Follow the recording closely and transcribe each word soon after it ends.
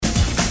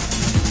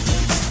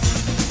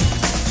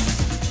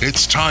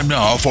It's time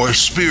now for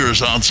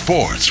Spears on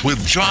Sports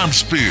with John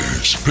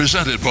Spears,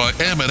 presented by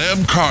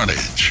M&M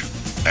Carnage.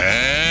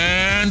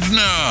 And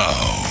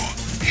now,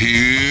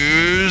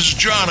 here's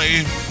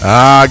Johnny.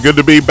 Good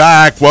to be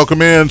back.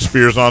 Welcome in,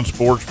 Spears on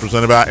Sports,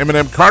 presented by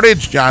M&M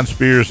Carnage. John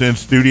Spears in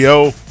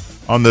studio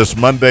on this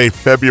Monday,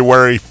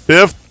 February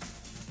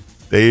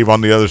 5th. Dave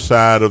on the other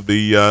side of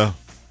the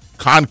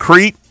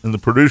concrete in the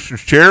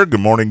producer's chair.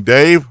 Good morning,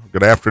 Dave.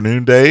 Good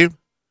afternoon, Dave.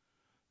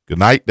 Good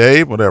night,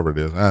 Dave. Whatever it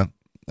is.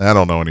 I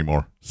don't know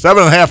anymore.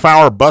 7.5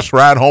 hour bus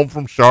ride home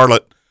from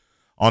Charlotte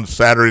on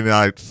Saturday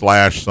night /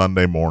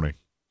 Sunday morning.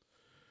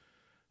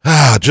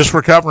 Just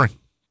recovering.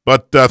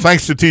 But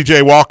thanks to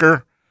TJ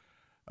Walker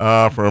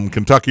from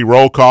Kentucky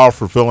Roll Call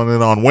for filling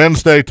in on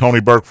Wednesday.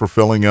 Tony Burke for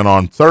filling in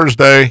on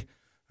Thursday.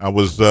 I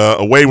was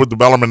away with the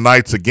Bellarmine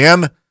Knights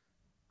again.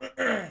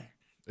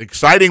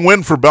 Exciting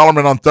win for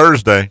Bellarmine on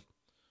Thursday.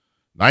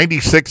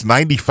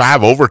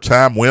 96-95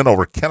 overtime win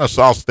over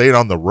Kennesaw State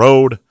on the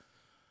road.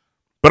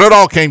 But it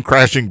all came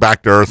crashing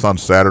back to earth on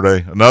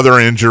Saturday. Another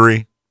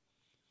injury.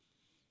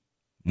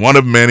 One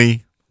of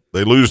many.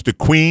 They lose to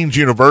Queens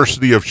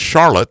University of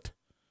Charlotte,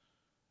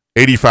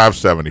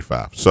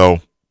 85-75. So,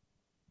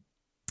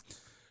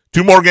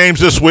 two more games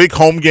this week.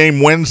 Home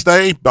game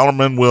Wednesday.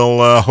 Bellarmine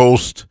will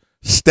host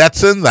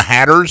Stetson, the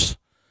Hatters.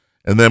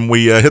 And then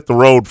we hit the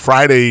road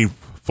Friday,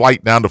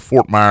 flight down to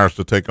Fort Myers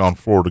to take on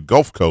Florida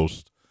Gulf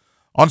Coast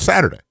on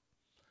Saturday.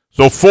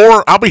 So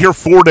I'll be here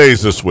 4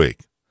 days this week.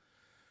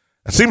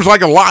 It seems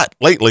like a lot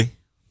lately,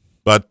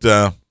 but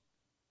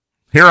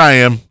here I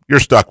am. You're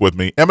stuck with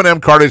me.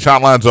 M&M Cartage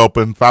Hotline's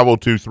open,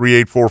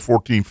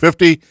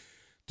 502-384-1450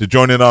 to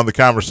join in on the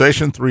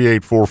conversation,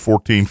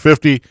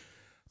 384-1450.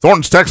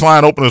 Thornton's text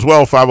line open as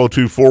well,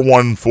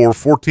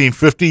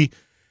 502-414-1450.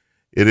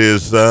 It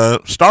is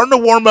starting to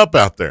warm up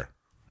out there.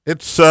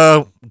 It's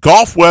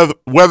golf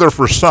weather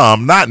for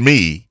some, not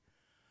me,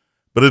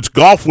 but it's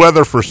golf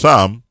weather for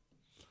some.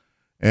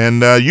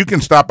 And you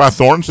can stop by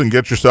Thornton's and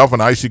get yourself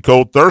an icy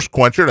cold thirst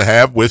quencher to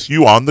have with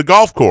you on the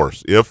golf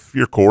course, if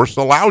your course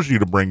allows you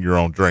to bring your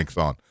own drinks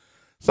on.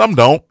 Some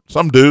don't.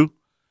 Some do.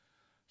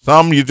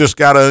 Some you just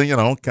got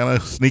to, kind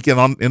of sneak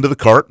into the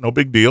cart. No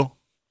big deal.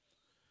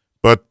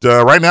 But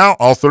right now,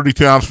 all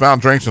 32-ounce fountain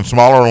drinks and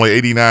smaller are only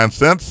 89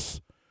 cents.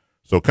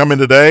 So come in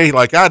today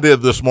like I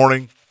did this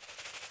morning.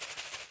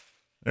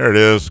 There it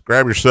is.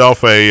 Grab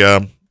yourself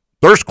a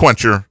thirst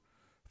quencher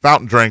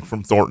fountain drink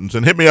from Thornton's,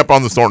 and hit me up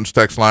on the Thornton's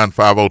text line,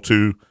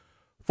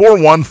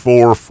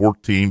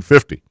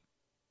 502-414-1450.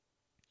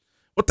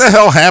 What the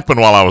hell happened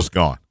while I was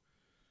gone?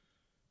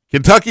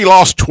 Kentucky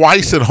lost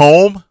twice at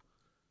home.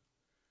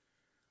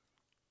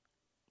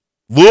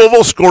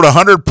 Louisville scored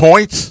 100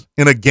 points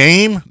in a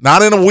game,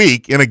 not in a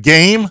week, in a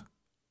game.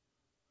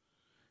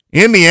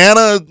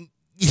 Indiana,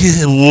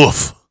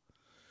 woof.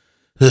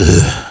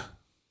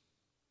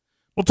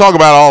 We'll talk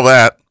about all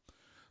that.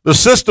 The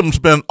system's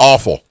been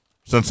awful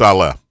since I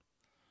left.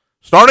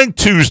 Starting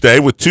Tuesday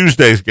with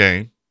Tuesday's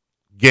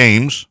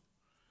games,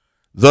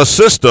 the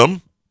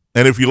system,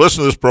 and if you listen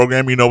to this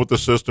program, you know what the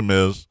system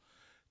is.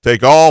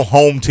 Take all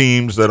home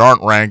teams that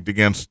aren't ranked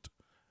against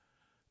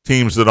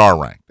teams that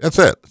are ranked. That's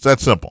it. It's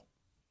that simple.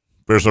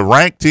 If there's a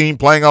ranked team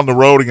playing on the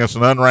road against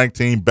an unranked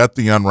team, bet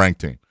the unranked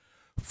team.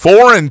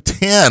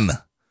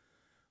 4-10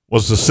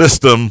 was the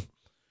system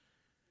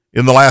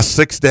in the last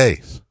 6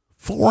 days.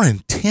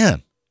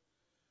 4-10.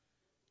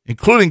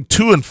 Including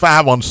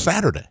 2-5 on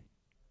Saturday.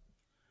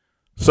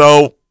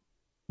 So,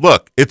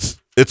 look,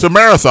 it's a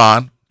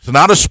marathon. It's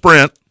not a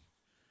sprint.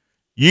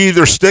 You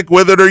either stick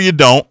with it or you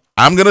don't.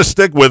 I'm going to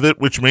stick with it,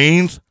 which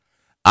means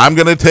I'm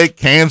going to take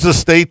Kansas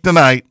State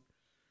tonight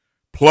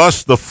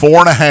plus the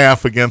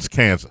 4.5 against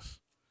Kansas.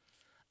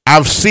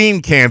 I've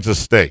seen Kansas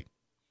State.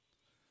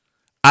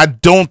 I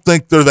don't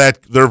think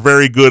they're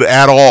very good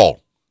at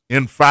all.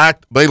 In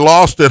fact, they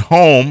lost at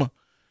home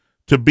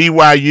to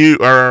BYU,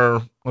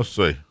 or let's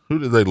see. Who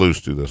did they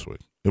lose to this week?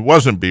 It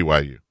wasn't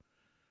BYU.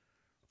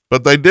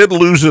 But they did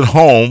lose at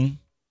home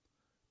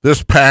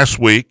this past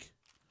week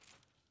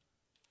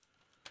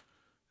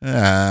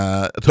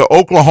to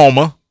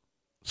Oklahoma,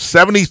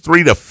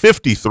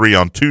 73-53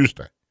 on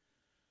Tuesday.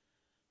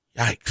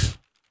 Yikes.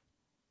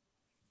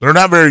 They're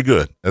not very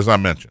good, as I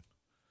mentioned.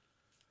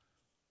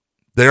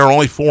 They are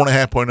only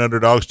 4.5-point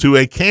underdogs to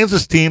a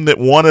Kansas team that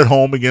won at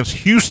home against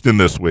Houston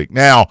this week.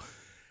 Now,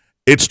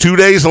 it's 2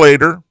 days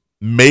later.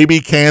 Maybe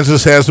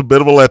Kansas has a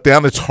bit of a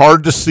letdown. It's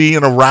hard to see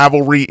in a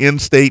rivalry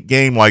in-state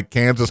game like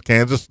Kansas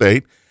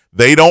State.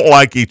 They don't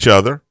like each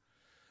other.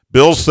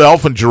 Bill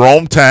Self and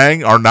Jerome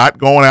Tang are not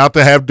going out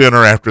to have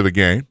dinner after the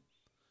game.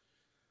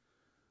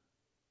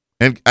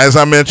 And as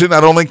I mentioned,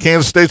 I don't think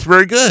Kansas State's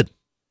very good.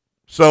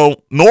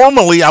 So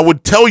normally I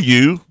would tell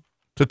you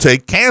to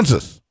take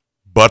Kansas.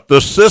 But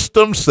the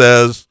system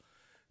says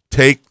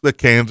take the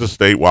Kansas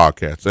State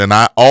Wildcats. And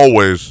I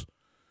always...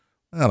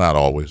 Well, not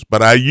always,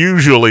 but I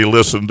usually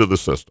listen to the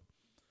system.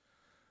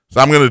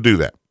 So I'm going to do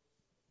that.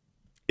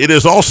 It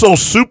is also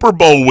Super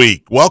Bowl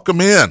week.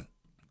 Welcome in.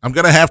 I'm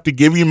going to have to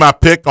give you my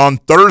pick on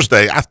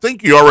Thursday. I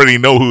think you already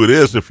know who it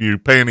is if you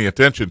pay any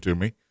attention to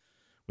me.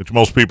 which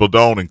most people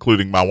don't,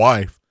 including my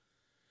wife.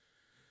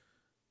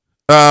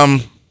 San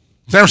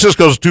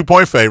Francisco's a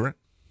 2-point favorite.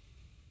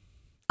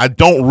 I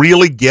don't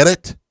really get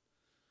it.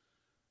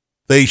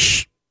 They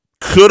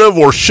could have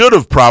or should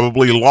have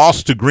probably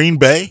lost to Green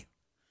Bay.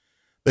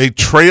 They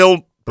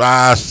trailed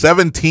by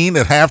 17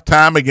 at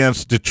halftime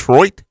against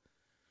Detroit.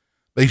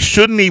 They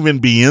shouldn't even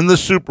be in the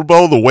Super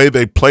Bowl the way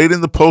they played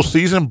in the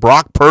postseason.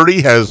 Brock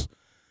Purdy has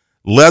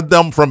led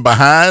them from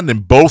behind in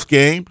both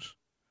games.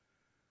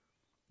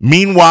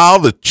 Meanwhile,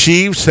 the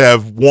Chiefs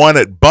have won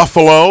at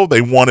Buffalo.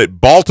 They won at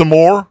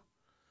Baltimore.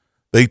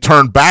 They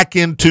turned back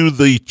into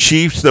the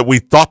Chiefs that we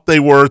thought they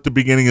were at the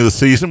beginning of the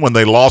season when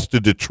they lost to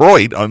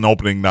Detroit on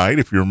opening night,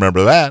 if you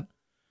remember that.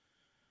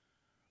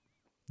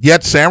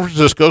 Yet San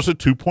Francisco's a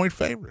 2-point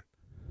favorite.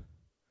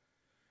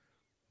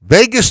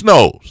 Vegas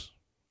knows.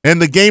 And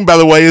the game, by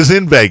the way, is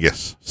in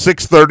Vegas,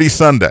 6:30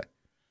 Sunday.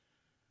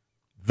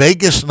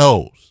 Vegas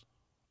knows.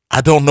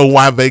 I don't know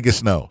why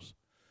Vegas knows.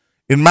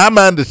 In my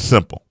mind, it's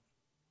simple.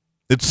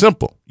 It's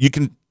simple. You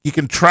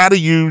can try to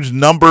use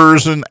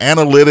numbers and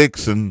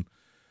analytics and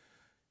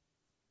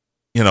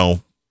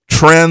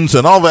trends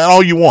and all that,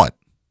 all you want.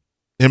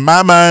 In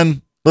my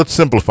mind, let's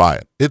simplify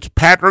it. It's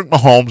Patrick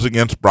Mahomes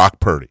against Brock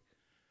Purdy.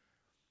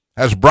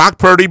 Has Brock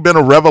Purdy been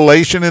a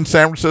revelation in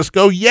San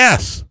Francisco?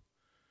 Yes.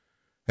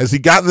 Has he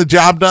gotten the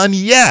job done?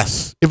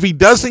 Yes. If he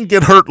doesn't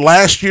get hurt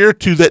last year,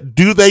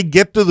 do they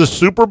get to the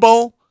Super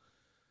Bowl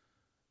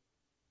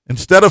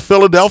instead of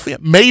Philadelphia?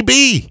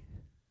 Maybe.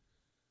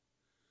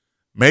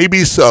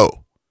 Maybe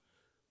so.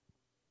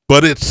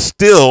 But it's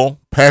still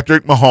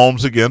Patrick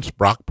Mahomes against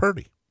Brock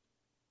Purdy.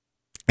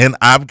 And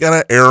I've got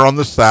to err on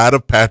the side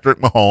of Patrick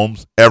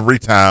Mahomes every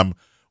time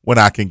when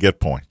I can get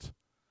points.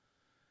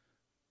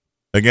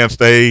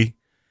 Against a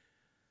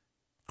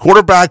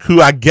quarterback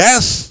who I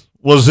guess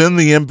is in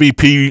the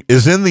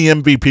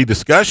MVP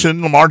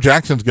discussion. Lamar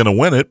Jackson's going to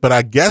win it, but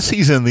I guess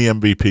he's in the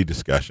MVP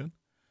discussion.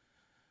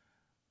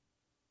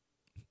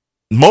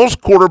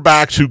 Most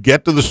quarterbacks who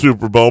get to the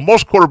Super Bowl,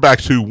 most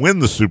quarterbacks who win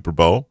the Super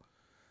Bowl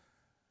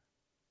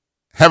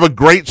have a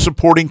great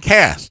supporting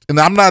cast. And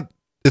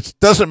it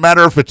doesn't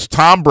matter if it's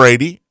Tom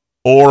Brady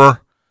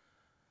or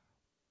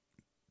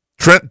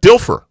Trent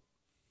Dilfer.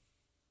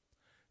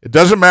 It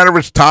doesn't matter if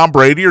it's Tom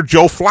Brady or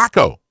Joe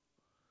Flacco.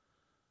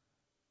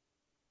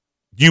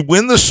 You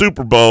win the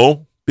Super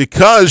Bowl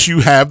because you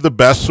have the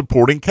best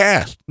supporting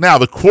cast. Now,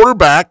 the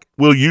quarterback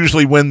will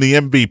usually win the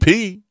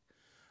MVP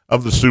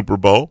of the Super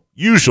Bowl.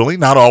 Usually,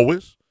 not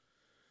always.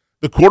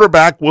 The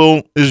quarterback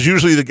is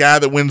usually the guy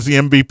that wins the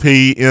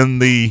MVP in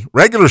the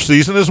regular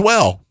season as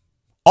well.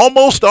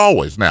 Almost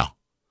always now.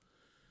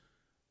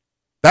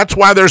 That's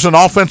why there's an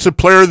Offensive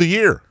Player of the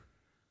Year.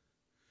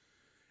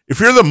 If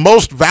you're the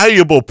most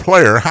valuable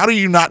player, how do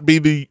you not be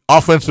the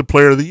Offensive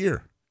Player of the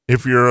Year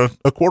if you're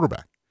a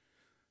quarterback?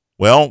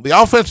 Well, the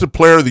Offensive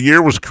Player of the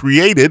Year was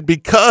created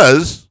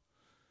because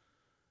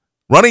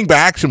running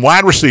backs and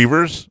wide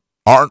receivers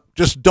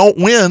don't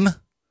win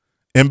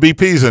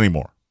MVPs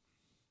anymore.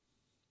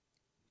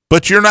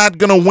 But you're not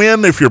going to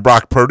win if you're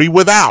Brock Purdy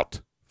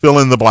without fill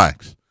in the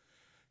blanks.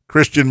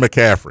 Christian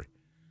McCaffrey,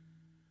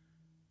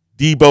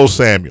 Deebo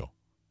Samuel,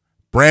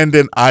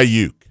 Brandon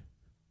Ayuk,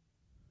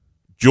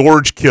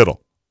 George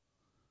Kittle,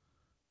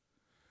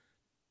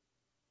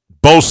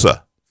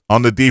 Bosa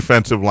on the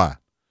defensive line.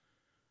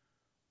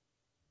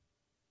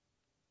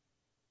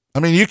 I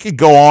mean, you could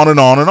go on and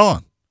on and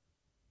on.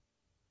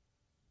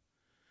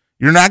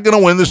 You're not going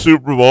to win the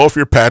Super Bowl if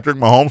you're Patrick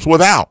Mahomes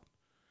without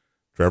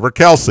Trevor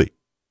Kelce,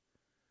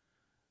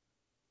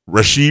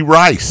 Rashee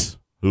Rice,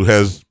 who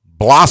has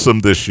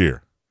blossomed this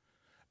year,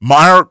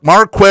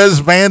 Marquez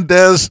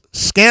Valdez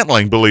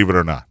Scantling, believe it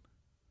or not.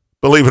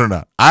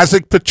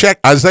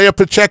 Isaiah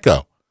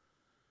Pacheco.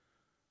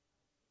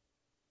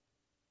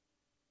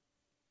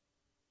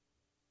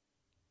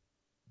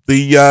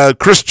 The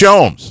Chris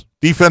Jones,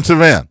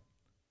 defensive end.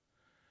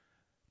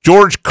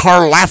 George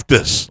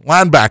Karlaftis,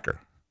 linebacker.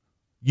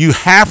 You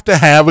have to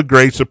have a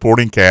great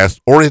supporting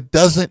cast, or it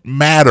doesn't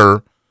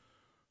matter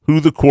who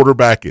the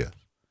quarterback is.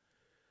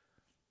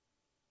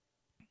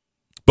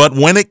 But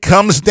when it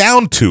comes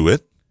down to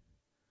it,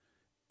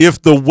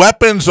 if the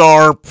weapons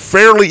are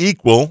fairly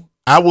equal,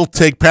 I will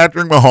take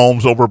Patrick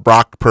Mahomes over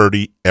Brock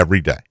Purdy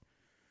every day.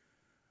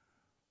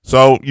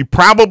 So you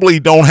probably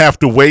don't have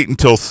to wait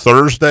until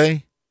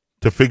Thursday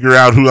to figure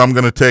out who I'm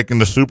going to take in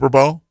the Super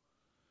Bowl.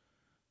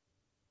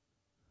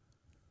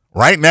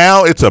 Right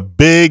now, it's a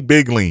big,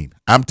 big lean.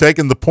 I'm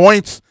taking the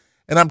points,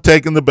 and I'm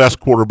taking the best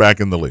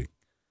quarterback in the league.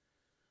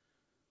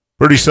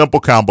 Pretty simple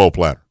combo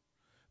platter.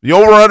 The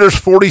over-under is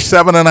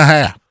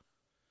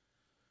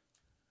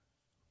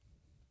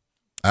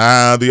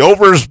 47.5. The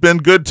over's been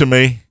good to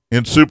me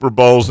in Super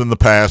Bowls in the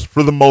past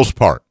for the most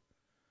part.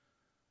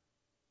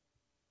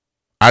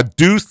 I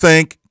do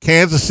think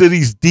Kansas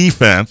City's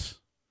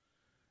defense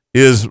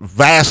is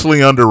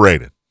vastly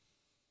underrated.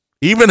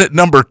 Even at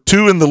number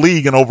 2 in the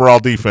league in overall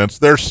defense,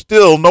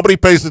 nobody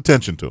pays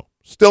attention to them.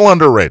 Still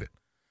underrated.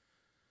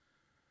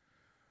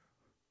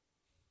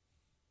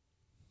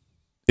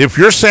 If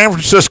you're San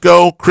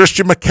Francisco,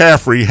 Christian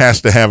McCaffrey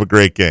has to have a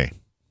great game.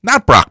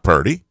 Not Brock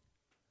Purdy.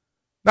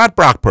 Not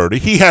Brock Purdy.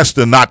 He has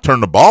to not turn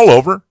the ball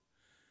over.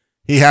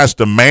 He has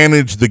to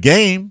manage the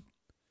game.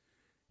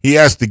 He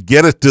has to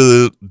get it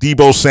to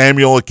Deebo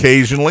Samuel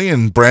occasionally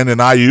and Brandon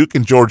Ayuk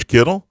and George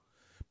Kittle.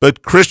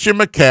 But Christian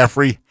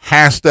McCaffrey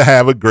has to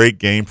have a great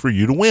game for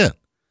you to win.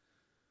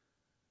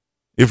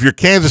 If you're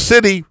Kansas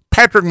City,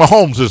 Patrick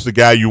Mahomes is the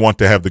guy you want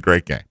to have the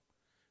great game.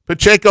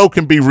 Pacheco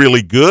can be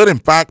really good. In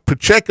fact,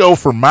 Pacheco,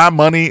 for my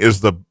money,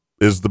 is the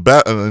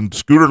bet. And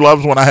Scooter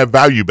loves when I have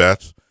value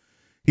bets.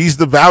 He's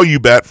the value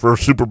bet for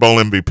Super Bowl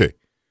MVP.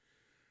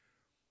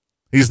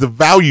 He's the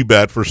value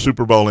bet for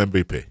Super Bowl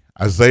MVP.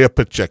 Isaac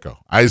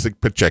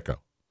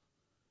Pacheco.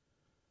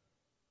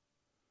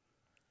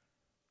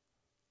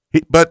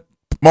 But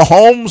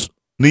Mahomes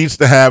needs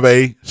to have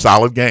a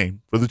solid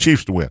game for the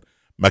Chiefs to win.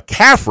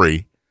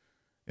 McCaffrey,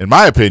 in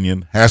my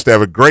opinion, has to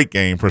have a great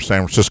game for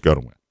San Francisco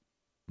to win.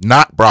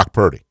 Not Brock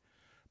Purdy.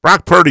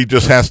 Brock Purdy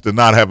just has to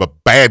not have a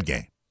bad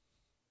game.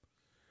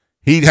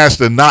 He has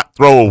to not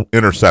throw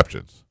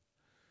interceptions.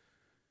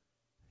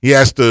 He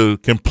has to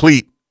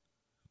complete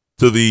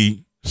to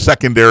the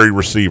secondary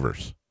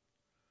receivers,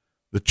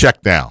 the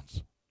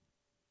checkdowns.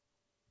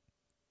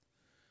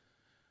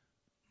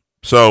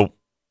 So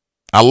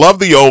I love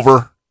the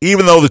over,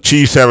 even though the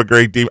Chiefs have a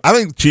great team. I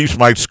think the Chiefs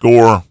might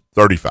score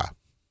 35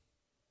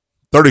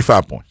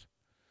 points.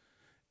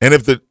 And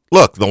if the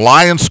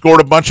Lions scored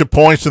a bunch of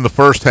points in the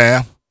first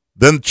half,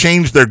 then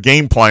changed their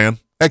game plan,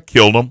 that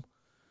killed them.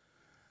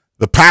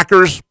 The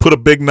Packers put a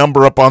big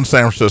number up on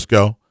San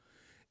Francisco.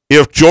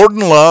 If Jordan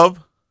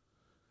Love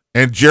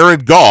and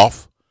Jared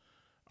Goff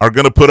are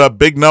going to put up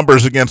big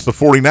numbers against the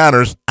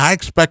 49ers, I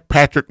expect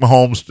Patrick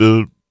Mahomes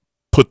to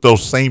put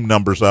those same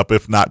numbers up,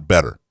 if not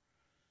better.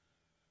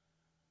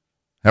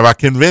 Have I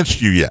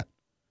convinced you yet?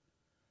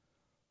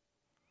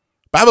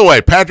 By the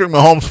way, Patrick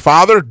Mahomes'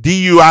 father,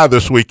 DUI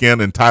this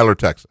weekend in Tyler,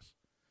 Texas.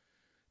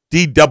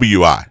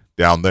 DWI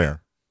down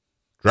there.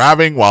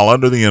 Driving while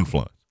under the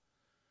influence.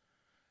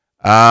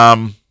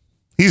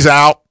 He's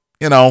out.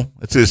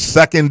 It's his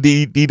second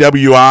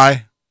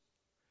DWI.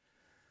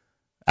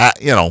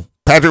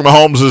 Patrick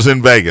Mahomes is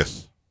in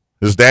Vegas.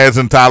 His dad's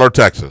in Tyler,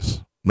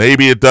 Texas.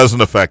 Maybe it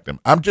doesn't affect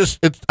him. I'm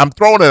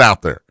throwing it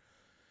out there.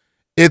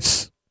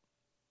 It's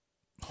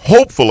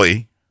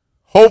hopefully,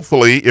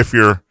 if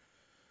you're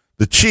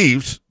the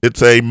Chiefs,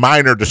 it's a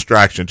minor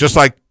distraction. Just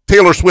like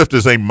Taylor Swift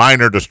is a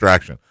minor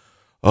distraction.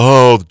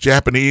 Oh, the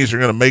Japanese are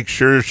going to make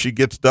sure she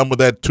gets done with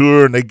that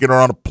tour and they get her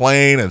on a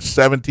plane in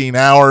 17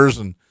 hours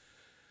and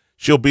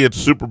she'll be at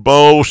Super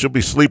Bowl. She'll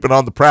be sleeping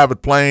on the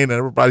private plane and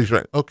everybody's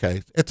right.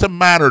 Okay, it's a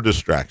minor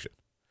distraction.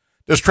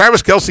 Does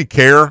Travis Kelce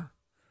care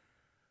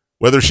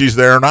whether she's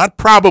there or not?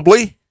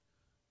 Probably.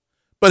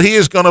 But he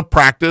is going to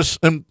practice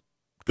and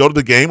go to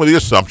the game with the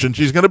assumption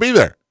she's going to be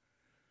there.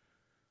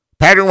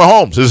 Patrick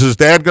Mahomes, is his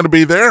dad going to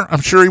be there?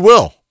 I'm sure he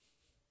will.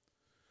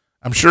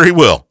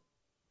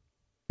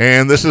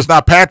 And this is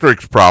not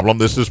Patrick's problem.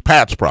 This is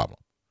Pat's problem.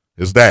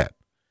 His dad,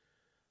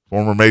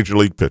 former Major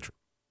League pitcher.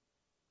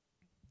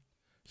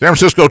 San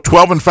Francisco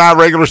 12-5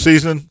 regular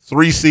season,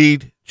 3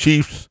 seed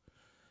Chiefs,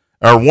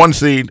 or 1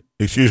 seed,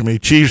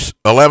 Chiefs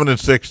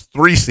 11-6,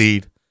 3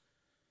 seed.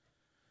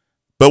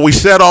 But we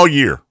said all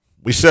year,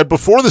 we said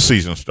before the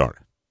season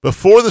started,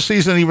 before the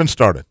season even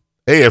started,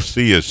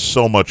 AFC is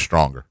so much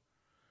stronger.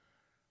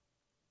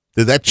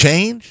 Did that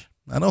change?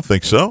 I don't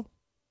think so.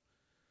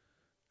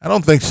 The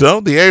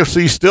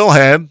AFC still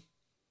had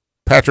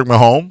Patrick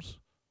Mahomes,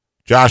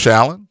 Josh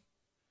Allen,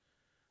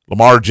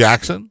 Lamar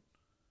Jackson,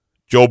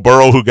 Joe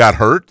Burrow, who got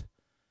hurt.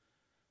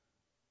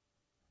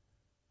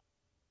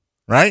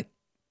 Right?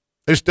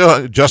 They still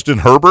had Justin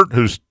Herbert,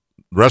 who's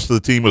the rest of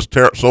the team was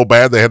so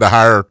bad they had to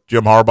hire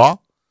Jim Harbaugh.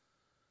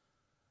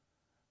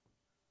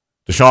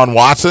 Deshaun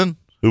Watson,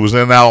 who was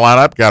in that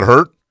lineup, got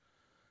hurt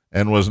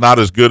and was not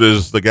as good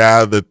as the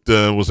guy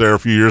that was there a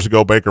few years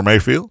ago, Baker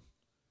Mayfield.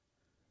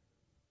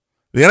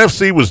 The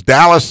NFC was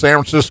Dallas,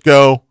 San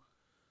Francisco,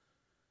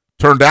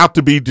 turned out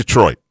to be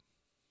Detroit.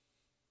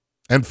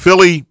 And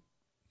Philly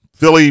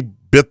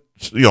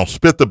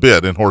spit the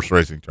bit in horse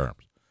racing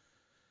terms.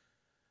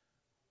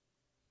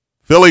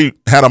 Philly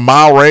had a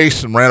mile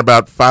race and ran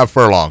about 5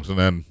 furlongs and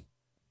then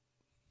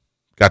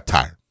got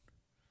tired.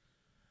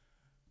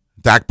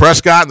 Dak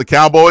Prescott and the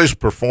Cowboys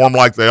performed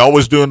like they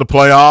always do in the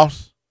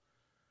playoffs.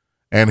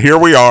 And here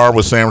we are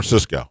with San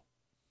Francisco.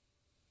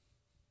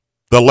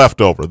 The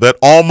leftover that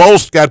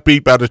almost got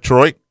beat by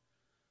Detroit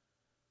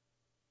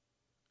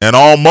and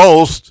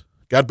almost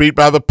got beat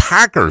by the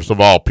Packers, of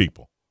all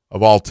people,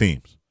 of all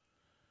teams.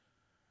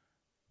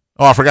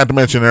 Oh, I forgot to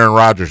mention Aaron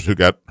Rodgers, who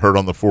got hurt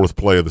on the 4th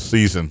play of the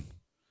season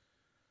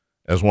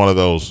as one of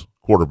those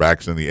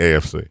quarterbacks in the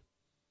AFC.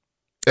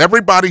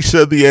 Everybody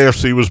said the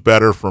AFC was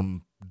better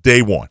from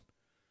day one.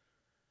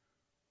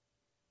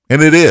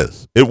 And it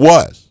is. It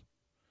was.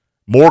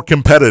 More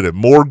competitive,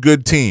 more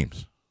good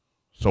teams.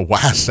 So why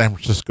is San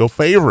Francisco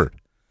favored?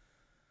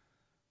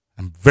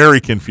 I'm very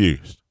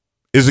confused.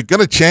 Is it going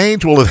to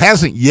change? Well, it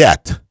hasn't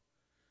yet.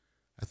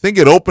 I think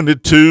it opened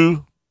at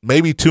 2.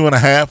 maybe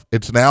 2.5.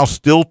 It's now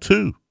still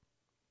 2.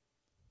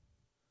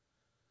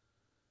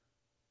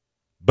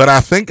 But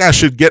I think I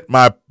should get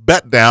my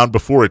bet down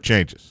before it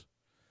changes,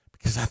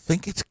 because I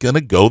think it's going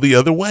to go the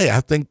other way. I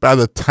think by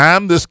the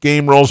time this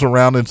game rolls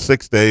around in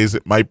 6 days,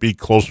 it might be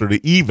closer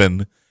to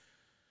even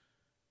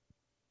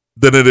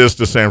than it is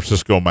to San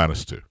Francisco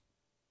 -2.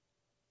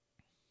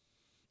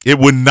 It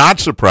would not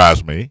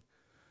surprise me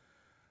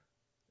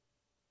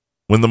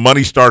when the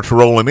money starts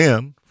rolling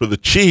in for the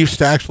Chiefs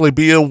to actually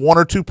be a 1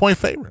 or 2 point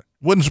favorite.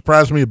 Wouldn't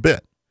surprise me a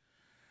bit.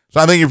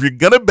 So I think if you're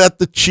going to bet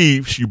the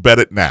Chiefs, you bet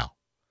it now.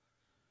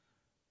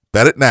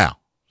 Bet it now,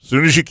 as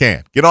soon as you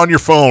can. Get on your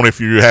phone if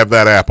you have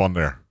that app on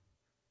there.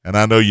 And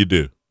I know you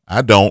do.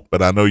 I don't,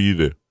 but I know you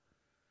do.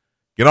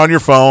 Get on your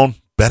phone,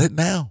 bet it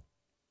now.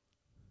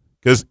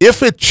 Because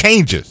if it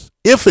changes,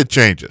 it's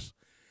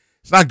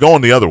not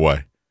going the other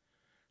way.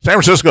 San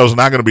Francisco is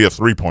not going to be a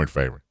 3-point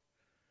favorite.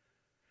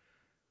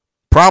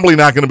 Probably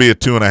not going to be a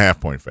 2.5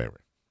 point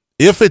favorite.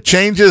 If it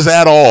changes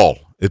at all,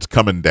 it's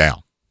coming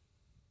down.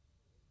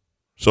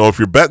 So if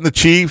you're betting the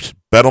Chiefs,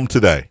 bet them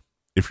today.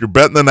 If you're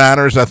betting the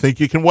Niners, I think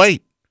you can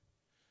wait.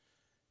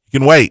 You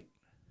can wait.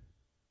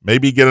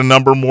 Maybe get a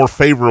number more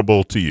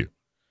favorable to you.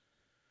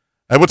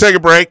 Hey, we'll take a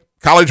break.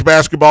 College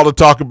basketball to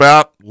talk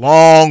about.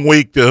 Long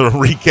week to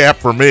recap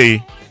for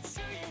me.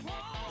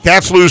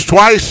 Cats lose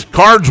twice.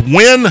 Cards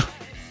win.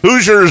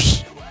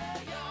 Hoosiers.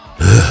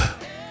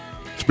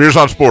 Spears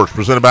on Sports,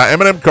 presented by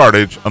M&M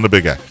Cartage on the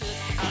Big X.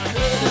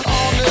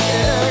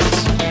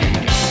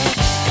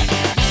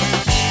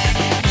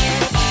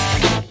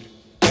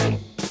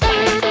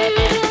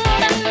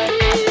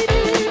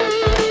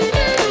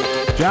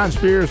 John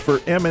Spears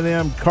for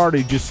M&M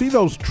Cartage. You see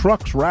those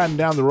trucks riding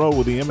down the road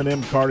with the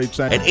M&M Cartage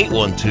sign? At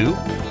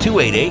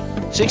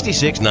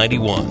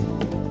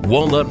 812-288-6691.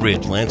 Walnut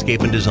Ridge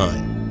Landscape and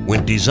Design,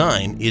 when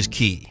design is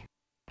key.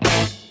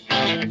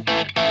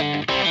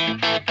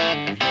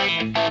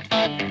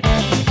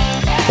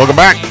 Welcome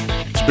back.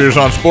 Spears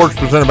on Sports,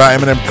 presented by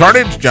M&M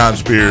Cartage. John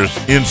Spears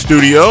in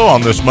studio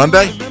on this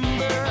Monday.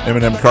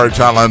 M&M Cartage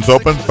hotline's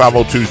open,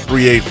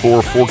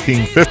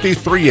 502-384-1450,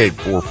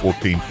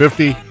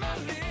 384-1450.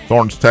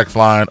 Thorn's text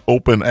line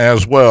open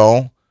as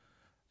well,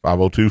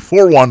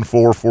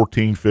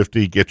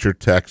 502-414-1450. Get your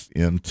text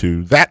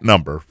into that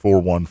number,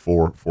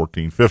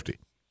 414-1450.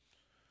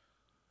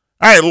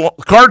 All right,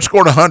 Cards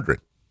scored 100,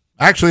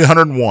 actually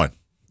 101.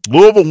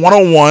 Louisville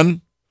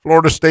 101,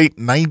 Florida State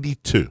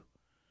 92.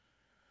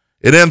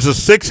 It ends a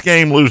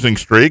 6-game losing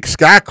streak.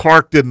 Sky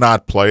Clark did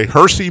not play.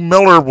 Hersey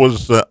Miller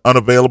was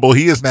unavailable.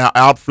 He is now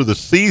out for the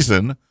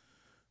season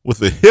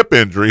with a hip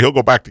injury. He'll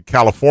go back to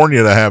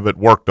California to have it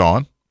worked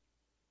on.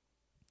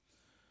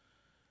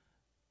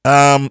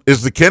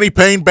 Is the Kenny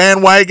Payne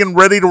bandwagon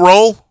ready to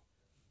roll?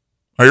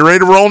 Are you ready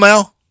to roll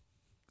now?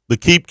 The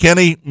Keep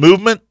Kenny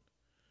movement?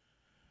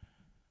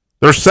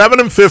 They're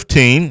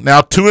 7-15,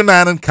 now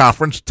 2-9 in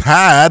conference,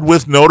 tied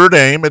with Notre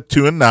Dame at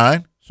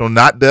 2-9, so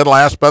not dead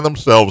last by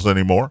themselves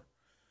anymore.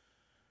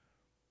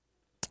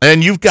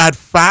 And you've got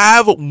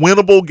 5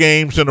 winnable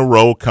games in a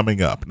row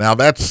coming up. Now,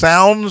 that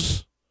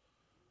sounds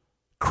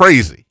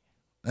crazy.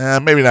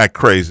 Maybe not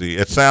crazy.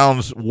 It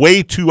sounds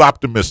way too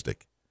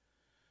optimistic.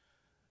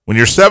 When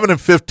you're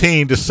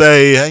 7-15 to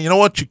say, you know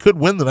what, you could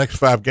win the next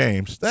 5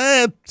 games,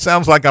 that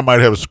sounds like I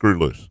might have a screw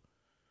loose.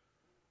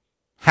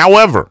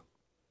 However,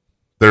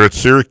 they're at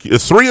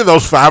Syracuse. 3 of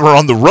those 5 are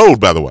on the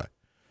road, by the way.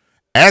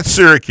 At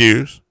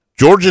Syracuse,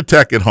 Georgia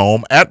Tech at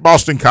home, at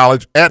Boston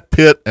College, at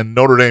Pitt, and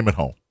Notre Dame at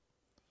home.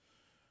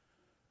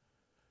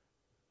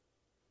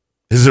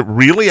 Is it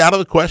really out of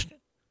the question?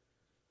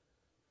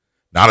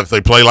 Not if they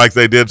play like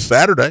they did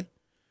Saturday.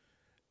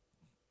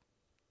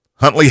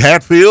 Huntley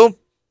Hatfield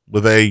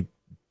with a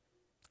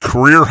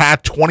career-high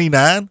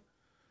 29,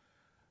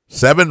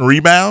 7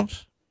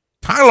 rebounds.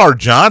 Tyler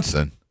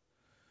Johnson.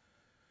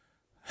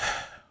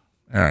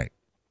 All right.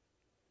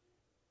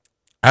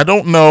 I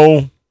don't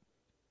know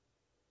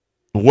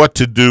what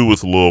to do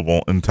with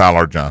Louisville and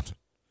Tyler Johnson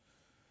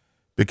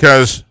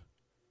because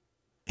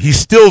he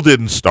still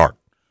didn't start.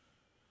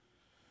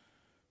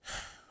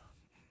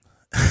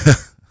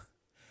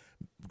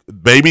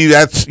 Maybe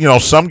that's,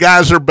 some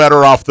guys are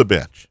better off the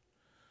bench.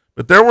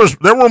 But there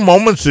were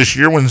moments this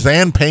year when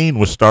Zan Payne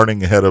was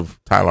starting ahead of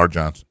Tyler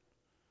Johnson.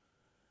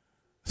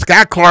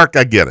 Sky Clark,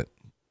 I get it.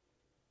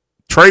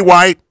 Trey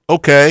White,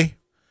 okay.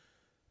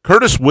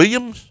 Curtis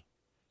Williams?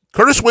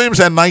 Curtis Williams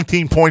had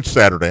 19 points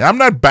Saturday. I'm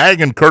not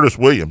bagging Curtis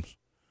Williams.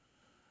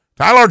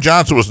 Tyler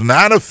Johnson was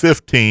 9 of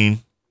 15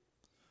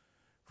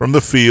 from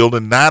the field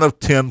and 9 of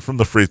 10 from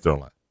the free throw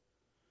line.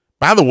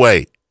 By the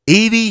way,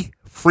 80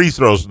 free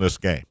throws in this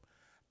game.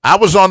 I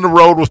was on the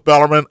road with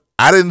Bellarmine.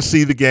 I didn't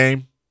see the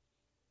game.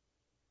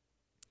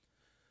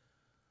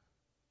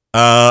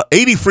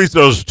 80 free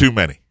throws is too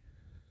many.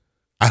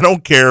 I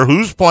don't care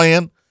who's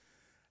playing.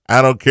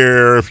 I don't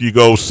care if you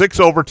go 6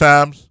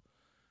 overtimes.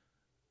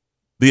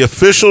 The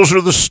officials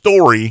are the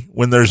story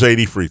when there's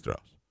 80 free throws.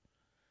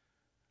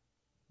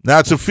 Now,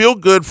 it's a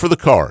feel-good for the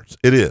Cards.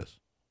 It is.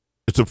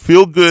 It's a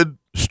feel-good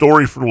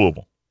story for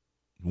Louisville.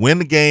 Win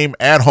the game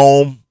at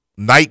home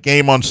night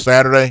game on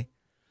Saturday.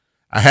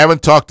 I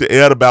haven't talked to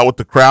Ed about what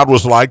the crowd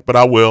was like, but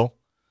I will.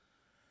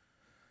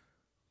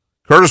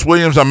 Curtis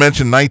Williams, I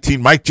mentioned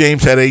 19. Mike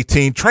James had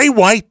 18. Trey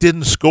White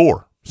didn't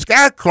score.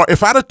 Sky Clark,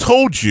 if I'd have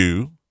told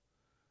you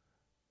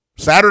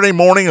Saturday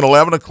morning at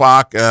 11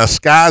 o'clock,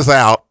 Sky's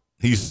out.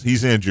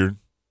 He's injured.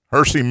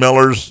 Hersey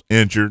Miller's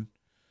injured.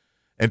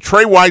 And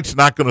Trey White's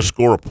not going to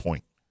score a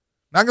point.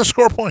 Not going to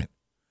score a point.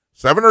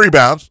 7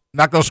 rebounds,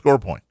 not going to score a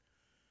point.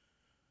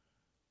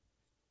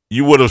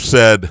 You would have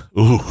said,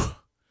 ooh,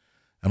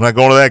 I'm not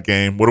going to that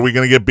game. What are we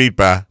going to get beat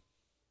by?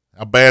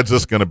 How bad's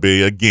this going to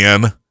be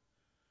again?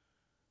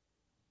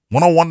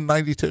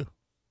 101-92.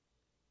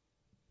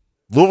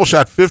 Louisville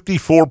shot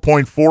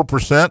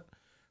 54.4%.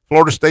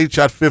 Florida State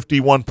shot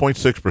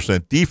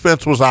 51.6%.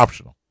 Defense was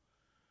optional.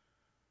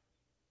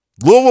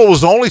 Louisville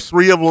was only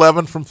 3 of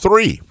 11 from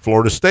 3.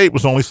 Florida State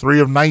was only 3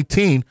 of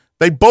 19.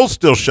 They both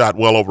still shot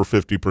well over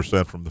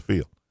 50% from the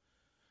field.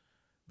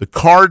 The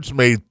Cards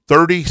made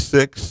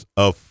 36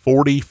 of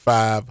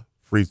 45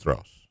 free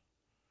throws.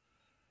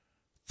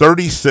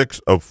 36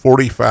 of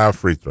 45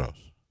 free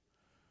throws.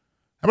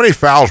 How many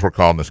fouls were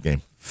called in this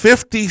game?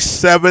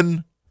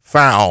 57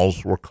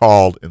 fouls were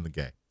called in the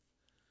game.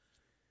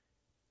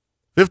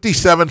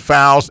 57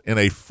 fouls in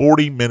a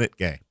 40-minute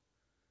game.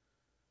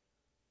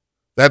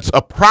 That's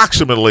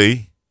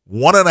approximately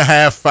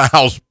 1.5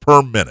 fouls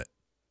per minute.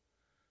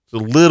 It's a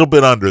little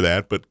bit under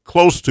that, but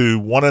close to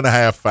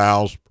 1.5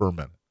 fouls per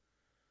minute.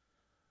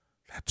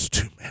 That's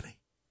too many.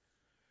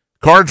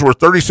 Cards were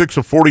 36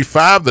 of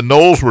 45. The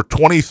Noles were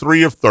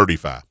 23 of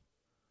 35.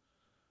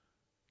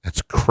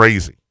 That's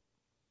crazy.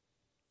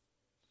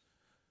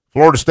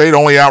 Florida State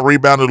only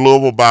out-rebounded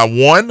Louisville by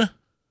 1.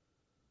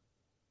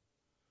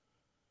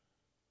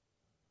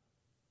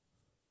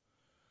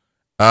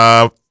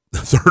 Uh,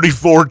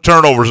 34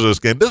 turnovers in this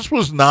game. This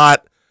was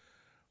not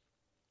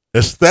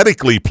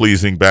aesthetically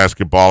pleasing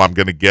basketball, I'm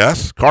going to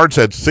guess. Cards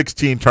had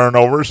 16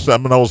 turnovers.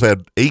 Seminoles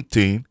had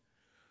 18.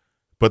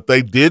 But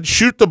they did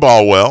shoot the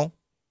ball well.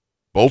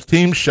 Both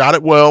teams shot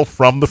it well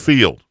from the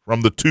field,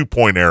 from the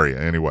 2-point area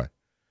anyway.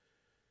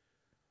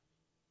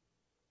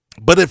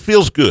 But it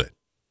feels good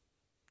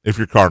if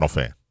you're a Cardinal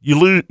fan.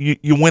 You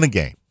win a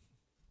game.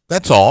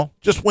 That's all.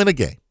 Just win a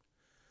game.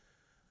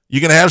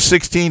 You can have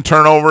 16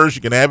 turnovers.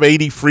 You can have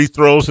 80 free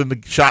throws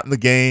shot in the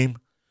game.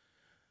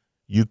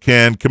 You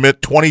can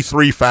commit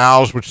 23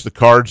 fouls, which the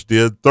Cards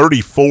did,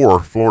 34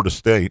 Florida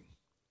State.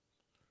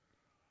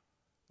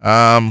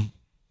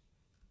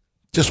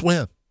 Just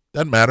win.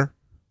 Doesn't matter.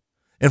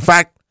 In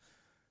fact,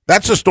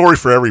 that's a story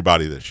for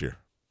everybody this year.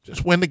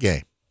 Just win the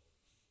game.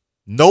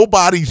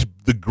 Nobody's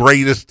the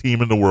greatest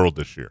team in the world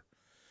this year.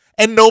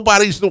 And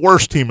nobody's the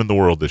worst team in the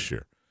world this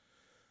year.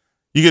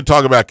 You can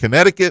talk about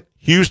Connecticut,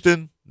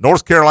 Houston,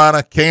 North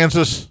Carolina,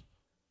 Kansas,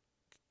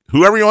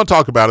 whoever you want to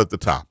talk about at the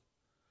top.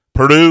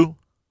 Purdue,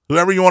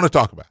 whoever you want to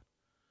talk about.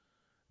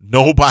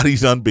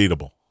 Nobody's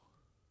unbeatable.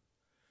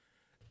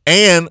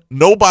 And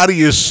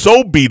nobody is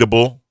so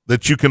beatable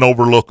that you can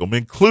overlook them,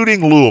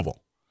 including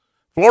Louisville.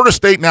 Florida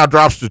State now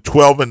drops to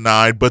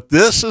 12-9, but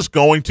this is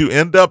going to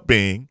end up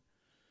being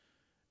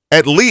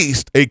at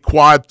least a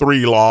quad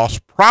 3 loss,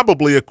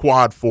 probably a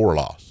quad 4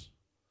 loss.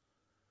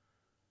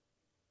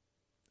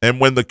 And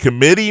when the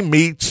committee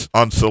meets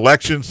on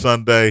Selection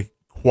Sunday,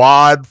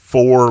 quad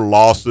 4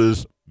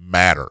 losses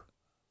matter.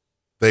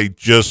 They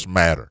just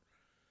matter.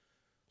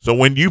 So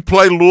when you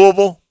play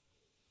Louisville,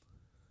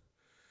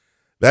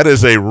 that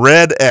is a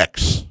red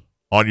X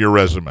on your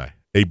resume.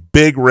 A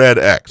big red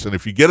X. And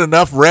if you get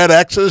enough red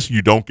X's,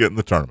 you don't get in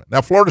the tournament.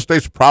 Now, Florida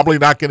State's probably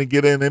not going to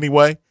get in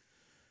anyway.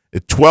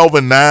 At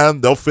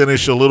 12-9, they'll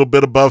finish a little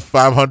bit above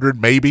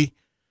 500, maybe.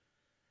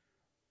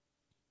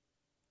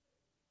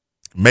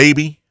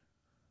 Maybe.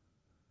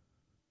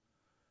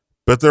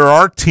 But there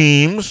are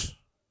teams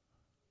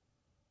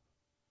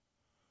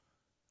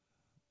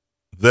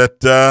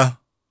that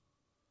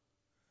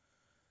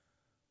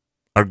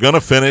are going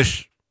to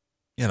finish,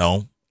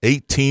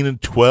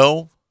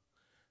 18-12.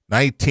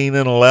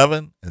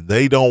 19-11, and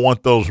they don't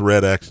want those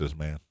red X's,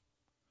 man.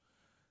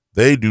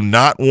 They do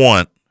not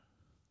want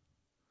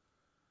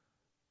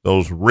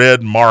those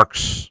red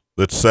marks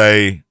that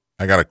say,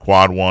 I got a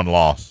quad 1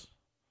 loss.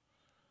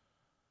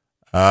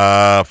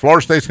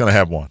 Florida State's going to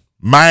have one.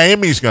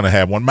 Miami's going to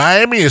have one.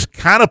 Miami is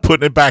kind of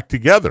putting it back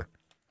together.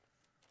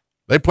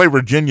 They play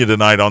Virginia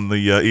tonight on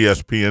the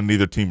ESPN.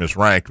 Neither team is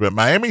ranked, but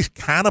Miami's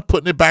kind of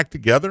putting it back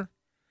together.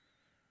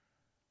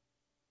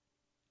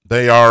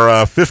 They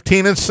are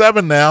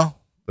 15-7 now.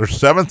 They're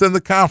 7th in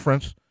the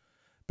conference.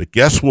 But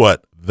guess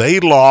what? They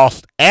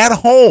lost at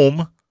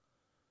home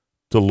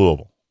to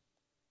Louisville.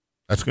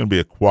 That's going to be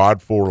a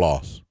quad 4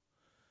 loss.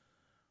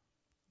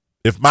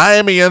 If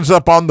Miami ends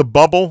up on the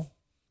bubble,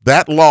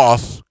 that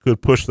loss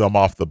could push them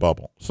off the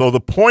bubble. So the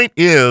point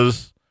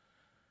is,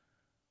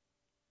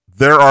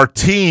 there are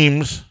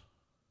teams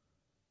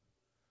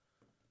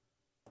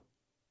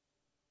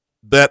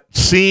that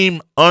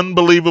seem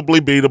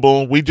unbelievably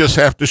beatable. We just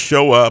have to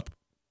show up,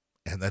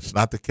 and that's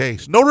not the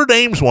case. Notre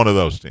Dame's one of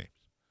those teams.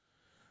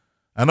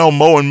 I know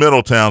Mo in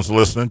Middletown's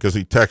listening because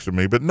he texted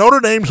me, but Notre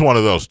Dame's one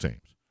of those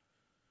teams.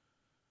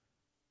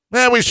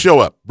 Man, we show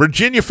up.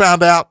 Virginia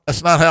found out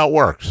that's not how it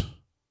works.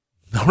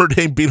 Notre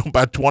Dame beat them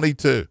by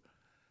 22.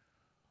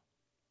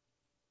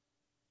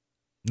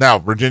 Now,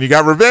 Virginia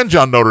got revenge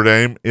on Notre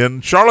Dame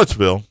in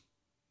Charlottesville.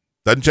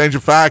 Doesn't change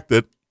the fact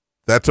that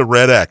that's a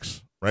red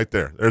X right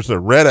there. There's a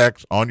red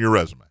X on your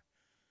resume.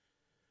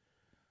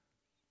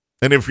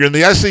 And if you're in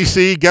the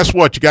SEC, guess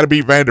what? You got to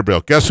beat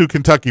Vanderbilt. Guess who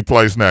Kentucky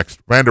plays next?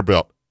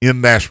 Vanderbilt in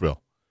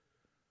Nashville.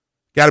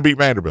 Got to beat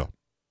Vanderbilt.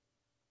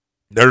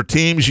 There are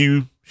teams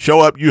you show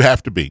up, you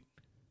have to beat.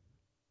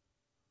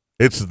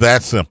 It's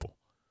that simple.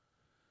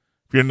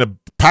 If you're in the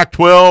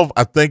Pac-12,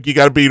 I think you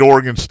got to beat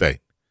Oregon State.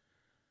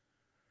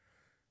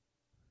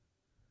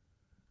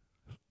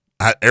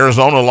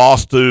 Arizona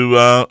lost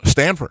to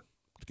Stanford.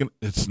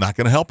 It's not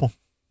going to help them.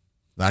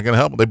 Not going to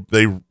help them.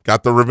 They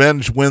got the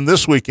revenge win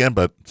this weekend,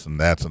 but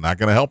that's not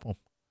going to help them.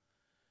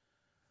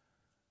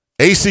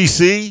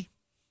 ACC,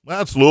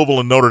 well, it's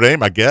Louisville and Notre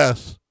Dame, I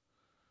guess.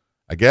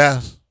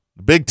 The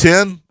Big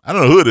Ten, I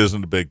don't know who it is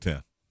in the Big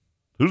Ten.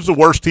 Who's the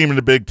worst team in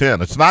the Big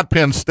Ten? It's not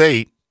Penn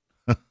State.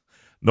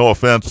 No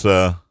offense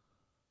to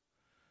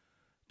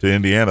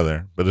Indiana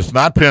there, but it's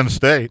not Penn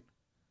State.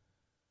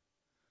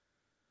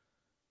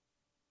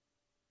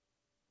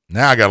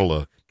 Now I got to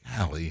look.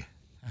 Golly,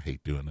 I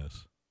hate doing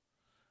this.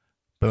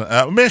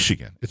 But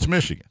Michigan. It's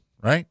Michigan,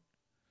 right?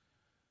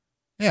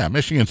 Yeah,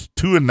 Michigan's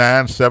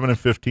 2-9,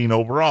 7-15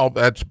 overall.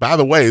 That's, by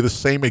the way, the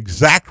same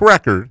exact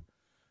record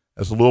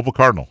as the Louisville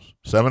Cardinals.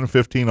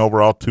 7-15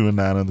 overall,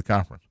 2-9 in the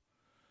conference.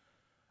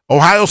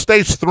 Ohio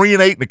State's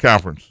 3-8 in the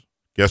conference.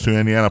 Guess who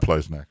Indiana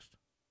plays next?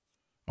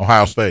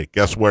 Ohio State.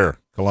 Guess where?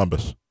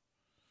 Columbus.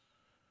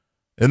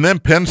 And then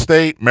Penn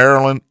State,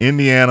 Maryland,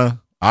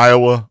 Indiana,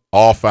 Iowa,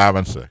 all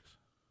 5-6.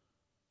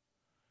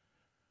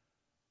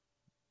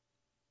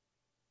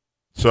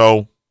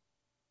 So,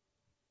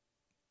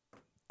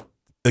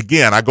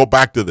 again, I go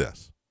back to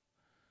this.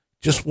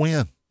 Just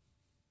win.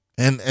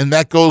 And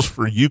that goes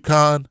for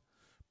UConn,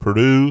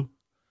 Purdue,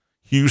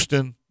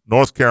 Houston,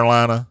 North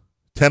Carolina,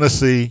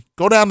 Tennessee.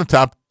 Go down the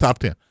top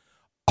 10.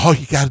 All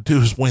you got to do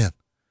is win.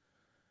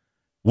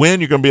 Win,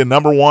 you're going to be a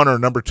number 1 or a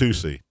number 2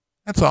 seed.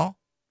 That's all.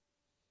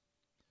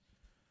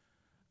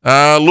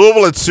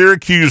 Louisville at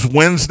Syracuse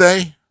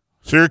Wednesday.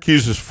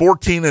 Syracuse is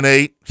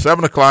 14-8,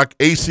 7 o'clock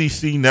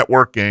ACC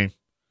network game.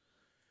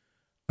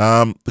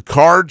 The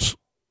Cards,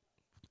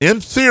 in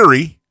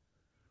theory,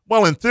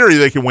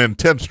 they can win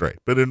 10 straight.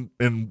 But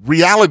in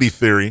reality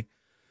theory,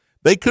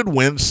 they could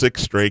win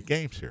 6 straight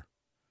games here.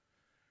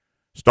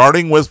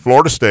 Starting with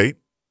Florida State,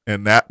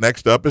 and that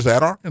next up is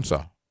at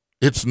Arkansas.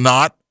 It's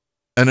not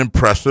an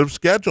impressive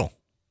schedule.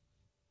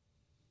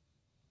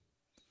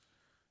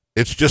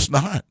 It's just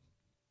not.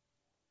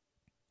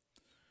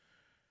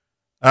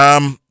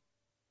 All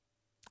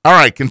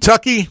right,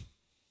 Kentucky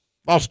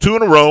lost 2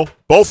 in a row,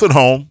 both at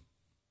home.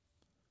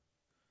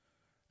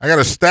 I got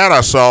a stat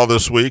I saw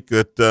this week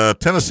that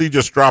Tennessee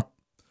just dropped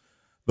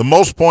the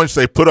most points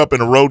they put up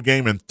in a road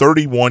game in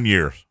 31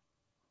 years.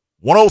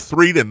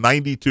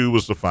 103-92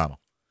 was the final.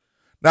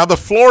 Now, the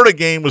Florida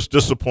game was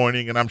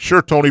disappointing, and I'm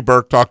sure Tony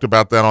Burke talked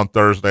about that on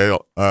Thursday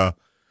ad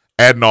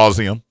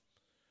nauseum.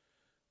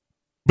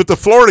 But the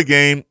Florida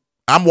game,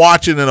 I'm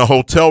watching in a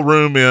hotel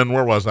room in,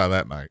 where was I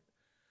that night?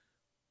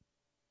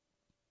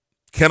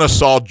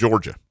 Kennesaw,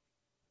 Georgia.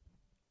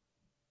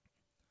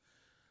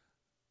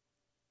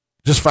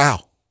 Just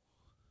foul.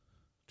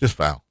 It's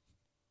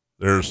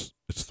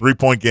a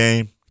 3-point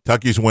game.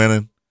 Kentucky's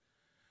winning.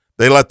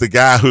 They let the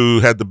guy who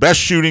had the best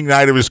shooting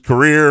night of his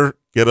career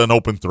get an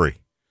open 3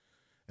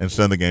 and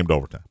send the game to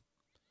overtime.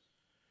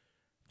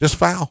 Just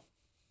foul.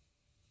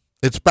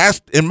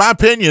 In my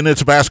opinion,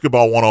 it's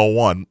basketball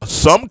 101.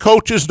 Some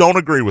coaches don't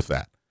agree with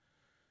that.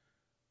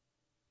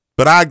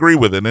 But I agree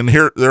with it. And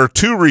here there are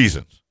 2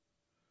 reasons.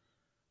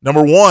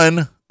 Number 1,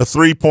 a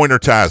 3-pointer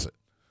ties it.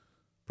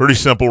 Pretty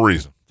simple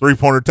reason.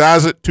 3-pointer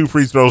ties it, 2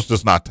 free throws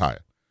does not tie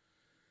it.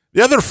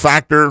 The other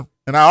factor,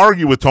 and I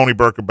argue with Tony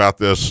Burke about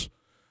this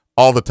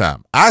all the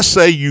time. I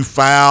say you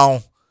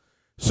foul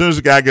as soon as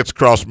the guy gets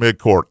across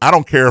midcourt. I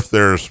don't care if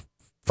there's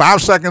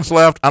 5 seconds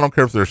left. I don't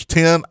care if there's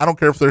 10. I don't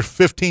care if there's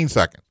 15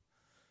 seconds.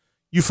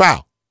 You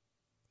foul.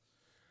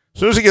 As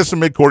soon as he gets to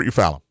midcourt, you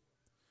foul him.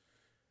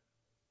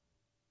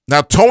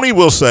 Now, Tony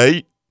will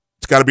say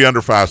it's got to be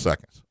under 5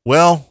 seconds.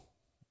 Well,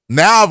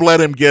 now I've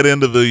let him get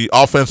into the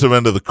offensive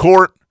end of the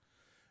court.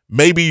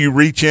 Maybe you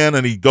reach in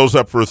and he goes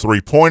up for a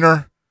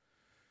 3-pointer.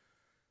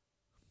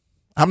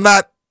 I'm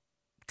not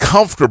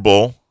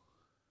comfortable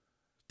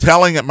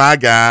telling my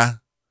guy,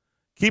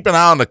 keep an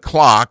eye on the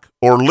clock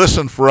or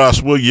listen for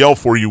us, we'll yell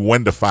for you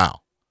when to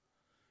foul.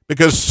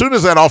 Because as soon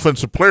as that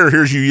offensive player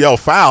hears you yell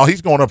foul,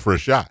 he's going up for a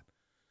shot.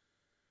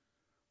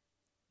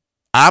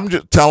 I'm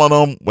just telling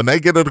them when they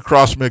get it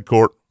across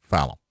midcourt,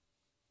 foul them.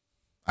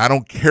 I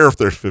don't care if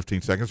there's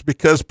 15 seconds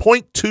because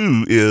point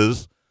 2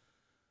 is,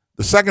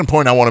 the second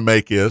point I want to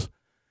make is,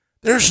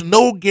 there's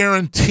no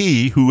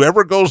guarantee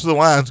whoever goes to the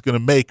line is going to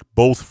make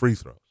both free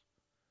throws.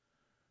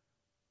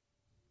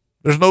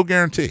 There's no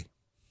guarantee.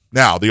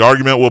 Now, the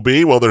argument will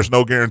be, well, there's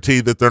no guarantee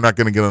that they're not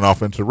going to get an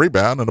offensive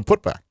rebound and a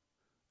putback.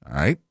 All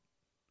right?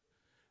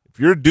 If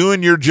you're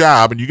doing your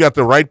job and you got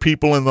the right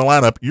people in the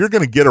lineup, you're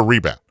going to get a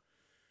rebound.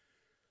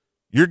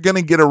 You're going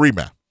to get a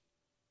rebound.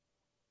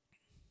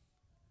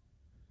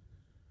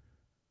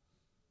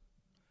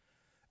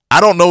 I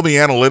don't know the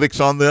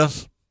analytics on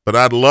this, but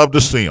I'd love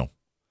to see them.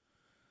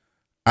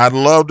 I'd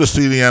love to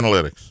see the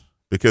analytics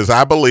because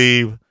I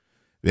believe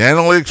the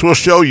analytics will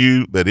show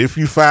you that if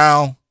you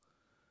foul,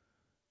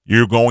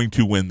 you're going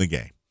to win the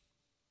game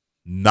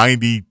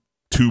 92%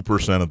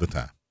 of the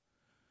time.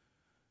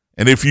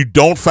 And if you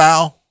don't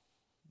foul,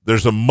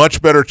 there's a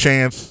much better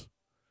chance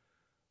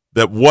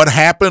that what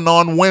happened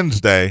on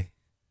Wednesday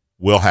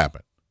will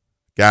happen.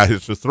 Guy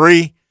hits a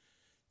three,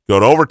 go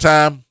to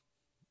overtime.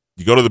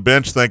 You go to the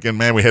bench thinking,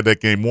 man, we had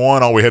that game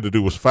won. All we had to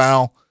do was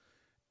foul,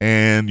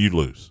 and you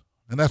lose.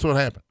 And that's what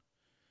happened.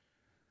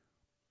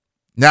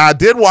 Now, I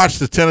did watch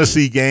the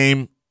Tennessee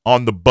game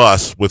on the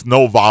bus with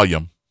no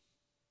volume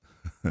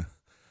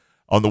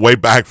on the way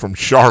back from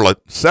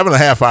Charlotte.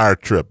 7.5-hour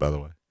trip, by the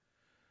way,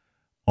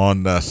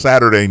 on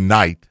Saturday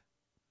night.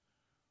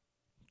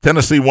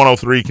 Tennessee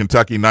 103,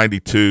 Kentucky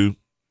 92.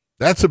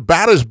 That's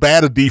about as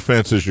bad a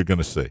defense as you're going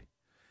to see.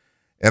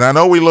 And I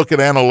know we look at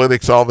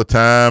analytics all the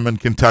time, and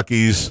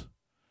Kentucky's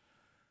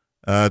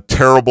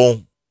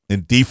terrible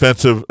in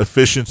defensive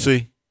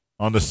efficiency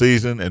on the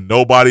season, and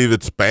nobody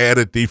that's bad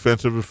at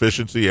defensive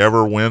efficiency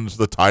ever wins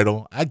the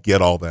title. I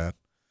get all that.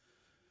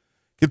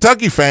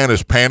 Kentucky fan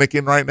is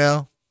panicking right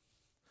now.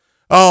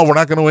 Oh, we're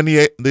not going to win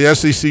the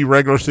SEC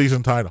regular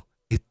season title.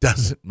 It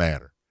doesn't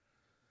matter.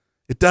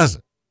 It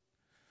doesn't.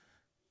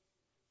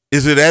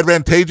 Is it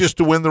advantageous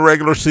to win the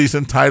regular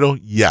season title?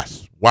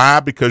 Yes. Why?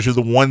 Because you're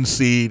the 1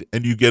 seed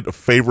and you get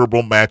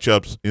favorable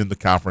matchups in the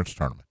conference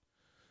tournament.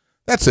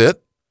 That's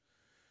it.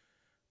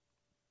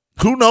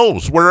 Who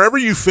knows? Wherever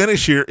you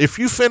finish here, if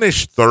you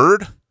finish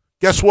third,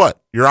 guess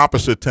what? You're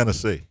opposite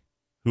Tennessee,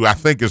 who I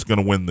think is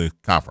going to win the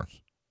conference.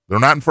 They're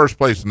not in first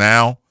place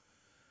now,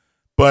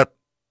 but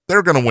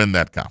they're going to win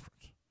that conference.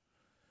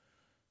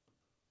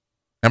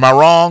 Am I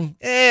wrong?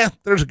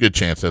 There's a good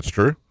chance that's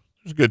true.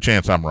 There's a good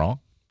chance I'm wrong.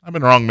 I've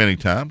been wrong many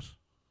times.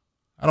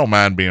 I don't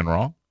mind being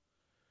wrong.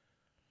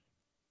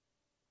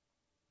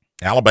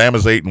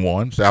 Alabama's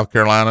 8-1. South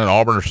Carolina and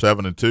Auburn are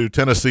 7-2.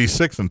 Tennessee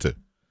 6-2.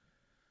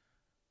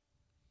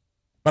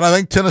 But I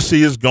think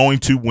Tennessee is going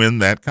to win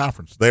that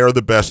conference. They are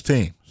the best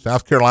team.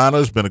 South Carolina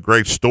has been a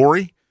great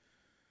story.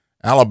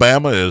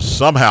 Alabama is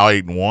somehow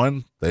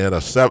 8-1.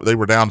 They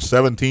were down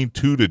 17-2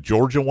 to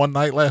Georgia one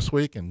night last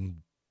week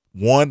and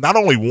won. Not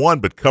only won,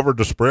 but covered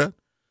the spread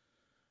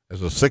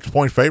as a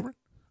 6-point favorite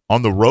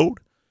on the road.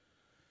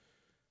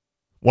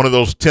 One of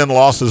those 10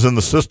 losses in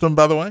the system,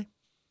 by the way.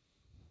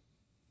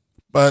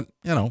 But,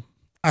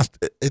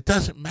 it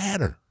doesn't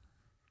matter.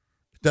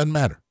 It doesn't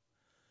matter.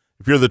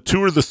 If you're the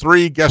 2 or the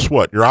 3, guess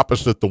what? You're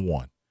opposite the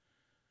 1.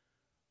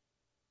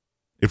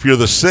 If you're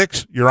the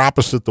 6, you're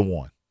opposite the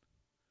 1.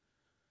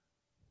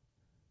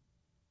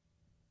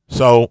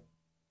 So,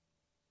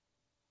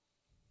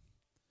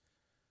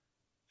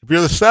 if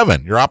you're the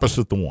 7, you're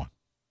opposite the 1.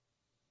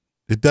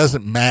 It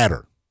doesn't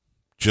matter.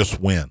 Just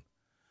win.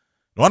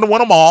 You want to win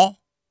them all.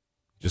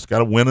 Just got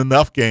to win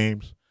enough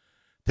games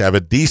to have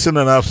a decent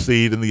enough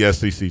seed in the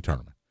SEC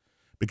tournament.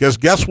 Because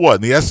guess what?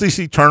 In the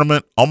SEC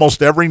tournament,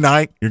 almost every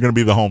night, you're going to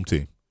be the home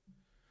team.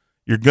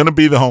 You're going to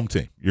be the home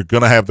team. You're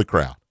going to have the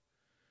crowd.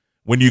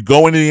 When you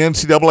go into the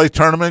NCAA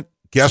tournament,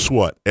 guess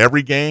what?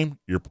 Every game,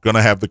 you're going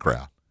to have the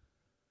crowd.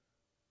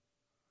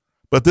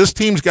 But this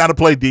team's got to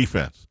play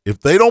defense. If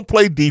they don't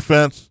play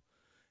defense,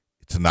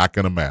 it's not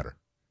going to matter.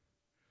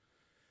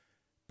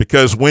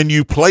 Because when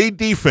you play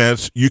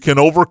defense, you can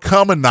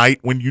overcome a night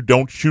when you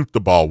don't shoot the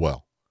ball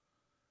well.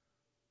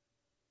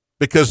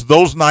 Because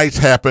those nights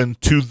happen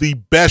to the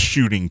best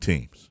shooting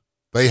teams.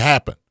 They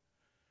happen.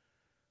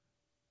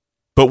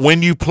 But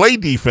when you play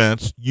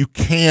defense, you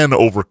can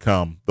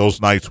overcome those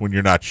nights when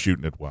you're not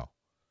shooting it well.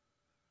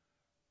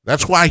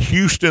 That's why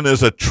Houston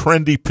is a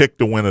trendy pick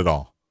to win it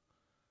all.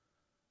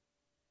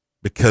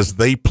 Because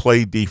they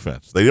play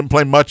defense. They didn't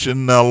play much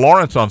in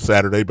Lawrence on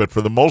Saturday, but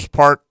for the most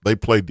part, they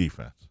play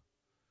defense.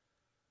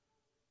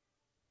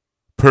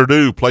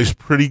 Purdue plays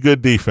pretty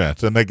good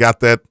defense, and they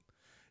got that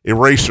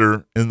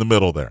eraser in the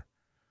middle there.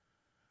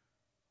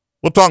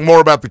 We'll talk more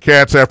about the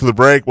Cats after the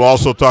break. We'll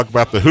also talk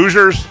about the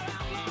Hoosiers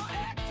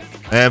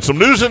and some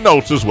news and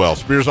notes as well.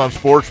 Spears on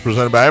Sports,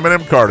 presented by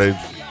M&M Cartage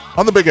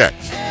on the Big X.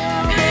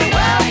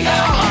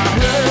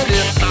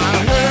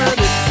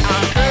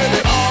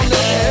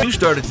 You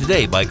started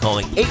today by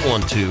calling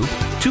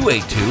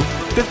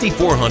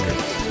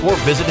 812-282-5400 or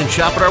visit and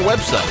shop at our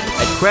website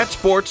at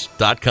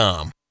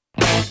kratsports.com.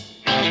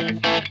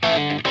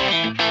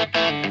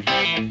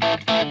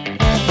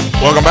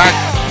 Welcome back.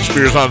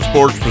 Spears on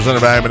Sports,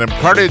 presented by M&M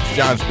Cartage.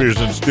 John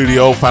Spears in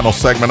studio. Final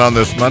segment on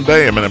this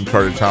Monday. M&M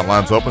Cartage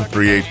hotline's open,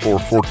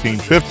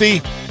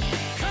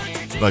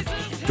 384-1450. Like,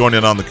 join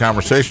in on the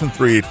conversation,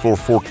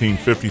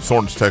 384-1450.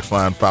 Thornton's text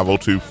line,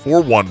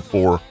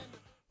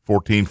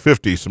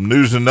 502-414-1450. Some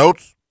news and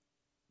notes.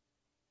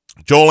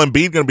 Joel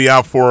Embiid going to be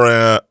out for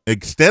an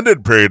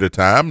extended period of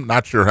time.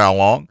 Not sure how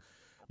long.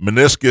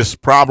 Meniscus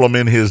problem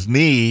in his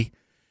knee.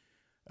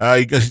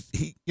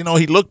 He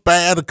looked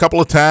bad a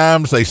couple of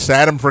times. They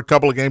sat him for a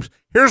couple of games.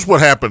 Here's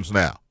what happens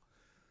now.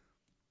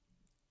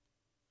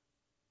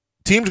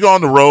 Teams go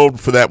on the road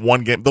for that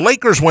one game. The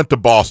Lakers went to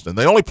Boston.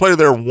 They only played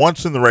there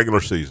once in the regular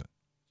season.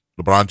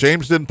 LeBron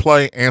James didn't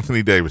play.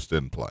 Anthony Davis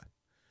didn't play.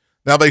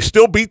 Now, they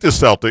still beat the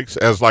Celtics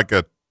as like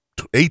a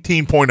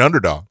 18-point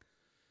underdog,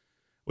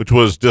 which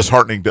was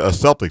disheartening to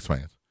us Celtics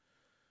fans.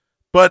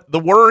 But the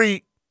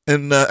worry,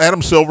 and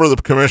Adam Silver, the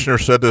commissioner,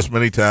 said this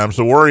many times,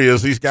 the worry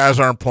is these guys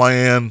aren't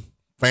playing.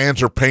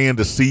 Fans are paying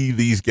to see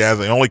these guys.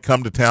 They only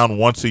come to town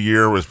once a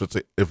year if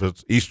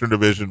it's Eastern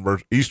Division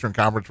versus Eastern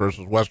Conference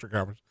versus Western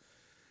Conference.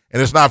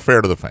 And it's not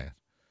fair to the fans.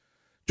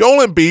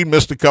 Joel Embiid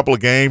missed a couple of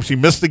games. He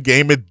missed a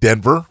game at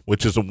Denver,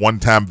 which is a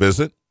one-time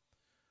visit.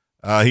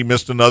 He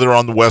missed another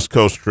on the West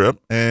Coast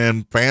trip,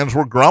 and fans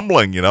were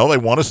grumbling. They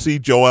want to see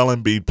Joel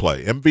Embiid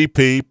play.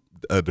 MVP,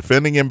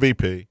 defending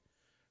MVP,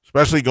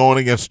 especially going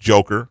against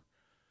Joker,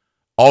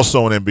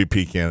 also an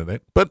MVP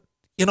candidate. But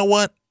you know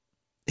what?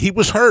 He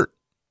was hurt.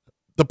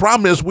 The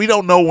problem is we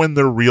don't know when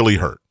they're really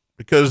hurt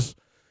because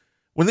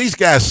when these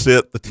guys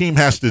sit, the team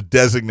has to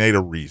designate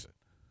a reason.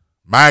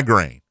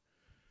 Migraine,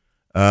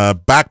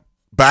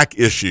 back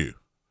issue,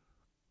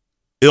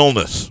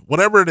 illness,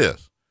 whatever it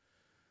is.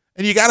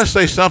 And you got to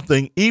say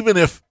something, even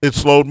if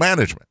it's load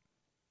management.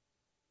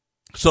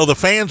 So the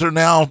fans are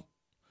now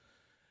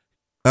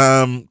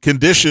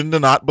conditioned to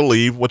not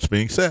believe what's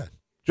being said.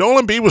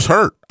 Joel Embiid was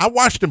hurt. I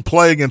watched him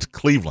play against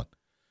Cleveland.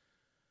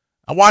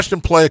 I watched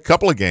him play a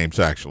couple of games,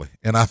 actually,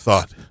 and I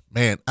thought,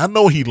 man, I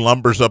know he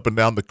lumbers up and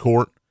down the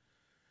court.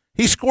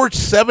 He scored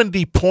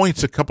 70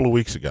 points a couple of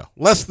weeks ago,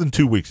 less than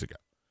 2 weeks ago.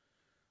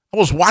 I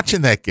was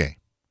watching that game.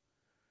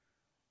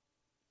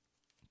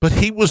 But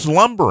he was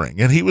lumbering,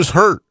 and he was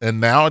hurt, and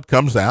now it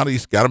comes out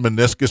he's got a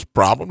meniscus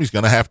problem. He's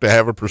going to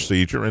have a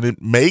procedure, and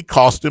it may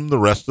cost him the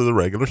rest of the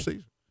regular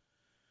season.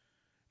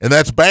 And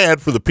that's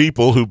bad for the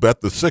people who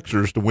bet the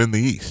Sixers to win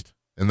the East,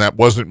 and that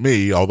wasn't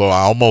me, although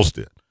I almost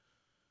did.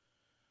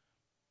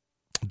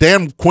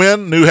 Dan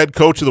Quinn, new head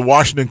coach of the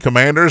Washington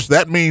Commanders.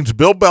 That means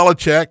Bill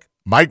Belichick,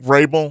 Mike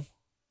Vrabel,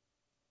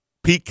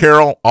 Pete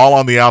Carroll, all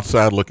on the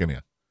outside looking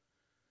in.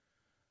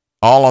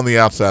 All on the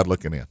outside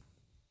looking in.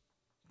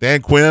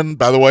 Dan Quinn,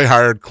 by the way,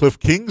 hired Cliff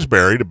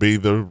Kingsbury to be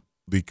the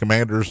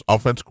Commanders'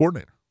 offense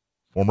coordinator,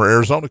 former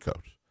Arizona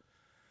coach.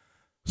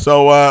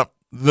 So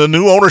the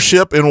new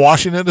ownership in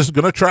Washington is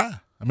going to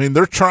try. I mean,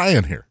 they're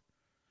trying here.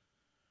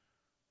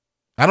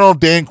 I don't know if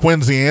Dan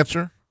Quinn's the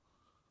answer.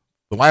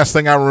 The last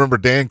thing I remember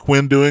Dan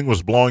Quinn doing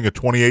was blowing a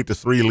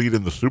 28-3 lead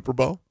in the Super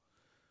Bowl.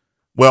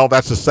 Well,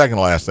 that's the second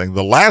last thing.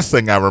 The last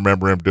thing I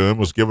remember him doing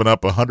was giving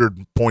up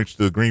 100 points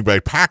to the Green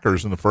Bay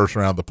Packers in the first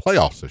round of the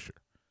playoffs this year.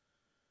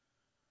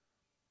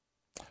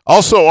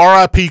 Also,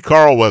 R.I.P.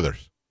 Carl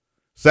Weathers,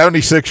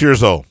 76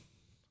 years old.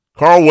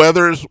 Carl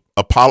Weathers,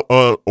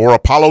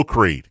 Apollo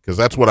Creed, because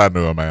that's what I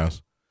knew him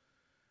as.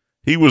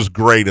 He was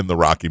great in the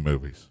Rocky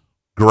movies.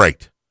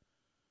 Great.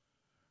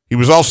 He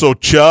was also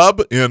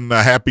Chubb in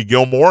Happy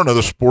Gilmore,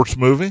 another sports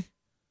movie.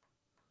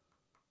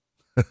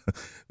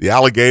 The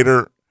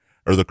alligator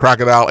or the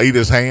crocodile ate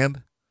his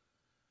hand.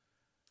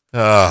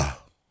 Carl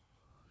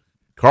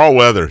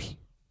Weathers,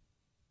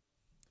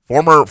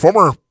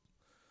 former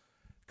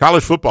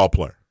college football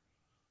player.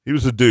 He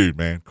was a dude,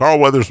 man. Carl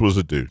Weathers was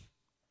a dude.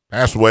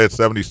 Passed away at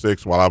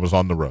 76 while I was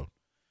on the road.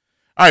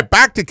 All right,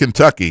 back to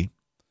Kentucky.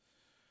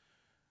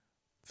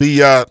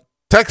 The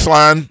text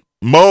line,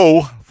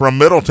 Mo from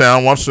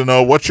Middletown wants to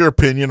know, what's your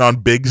opinion on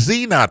Big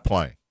Z not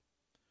playing?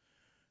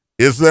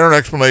 Is there an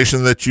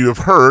explanation that you have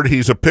heard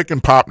he's a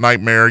pick-and-pop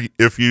nightmare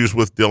if used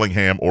with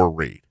Dillingham or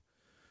Reed?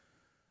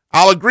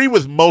 I'll agree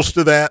with most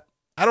of that.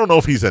 I don't know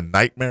if he's a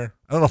nightmare.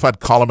 I don't know if I'd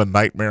call him a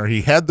nightmare.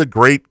 He had the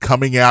great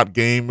coming-out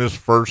game, his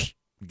first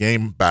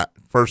game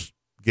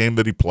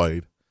that he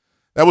played.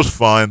 That was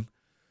fun.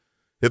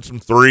 Hit some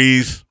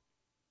threes.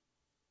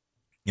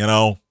 You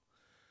know,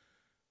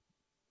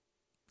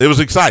 it was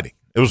exciting.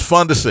 It was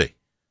fun to see.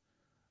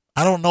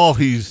 I don't know if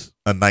he's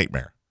a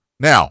nightmare.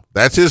 Now,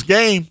 that's his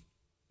game.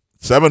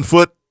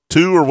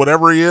 7'2" or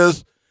whatever he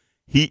is.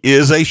 He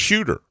is a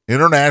shooter.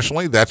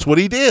 Internationally, that's what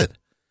he did.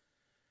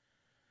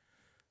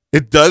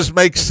 It does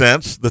make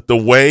sense that the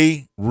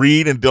way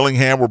Reed and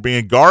Dillingham were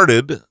being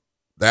guarded,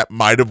 that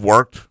might have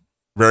worked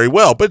very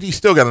well, but he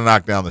still got to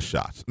knock down the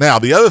shots. Now,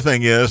 the other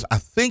thing is, I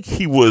think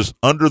he was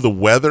under the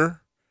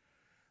weather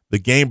the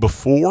game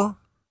before,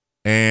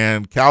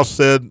 and Cal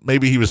said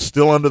maybe he was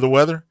still under the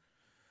weather.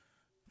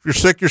 If you're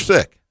sick, you're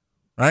sick,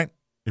 right?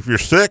 If you're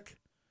sick,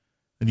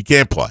 then you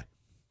can't play.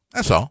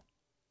 That's all.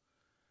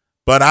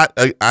 But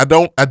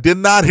I did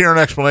not hear an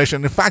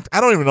explanation. In fact, I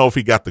don't even know if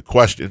he got the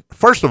question.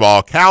 First of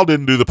all, Cal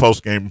didn't do the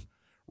post-game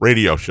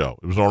radio show.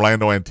 It was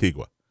Orlando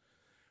Antigua,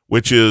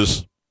 which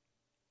is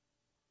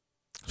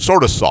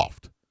sort of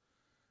soft.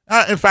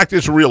 In fact,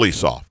 it's really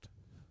soft.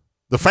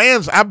 The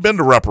fans, I've been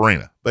to Rupp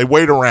Arena. They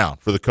wait around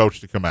for the coach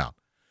to come out.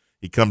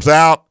 He comes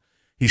out.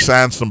 He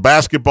signs some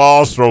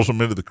basketballs, throws them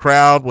into the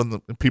crowd when the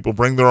people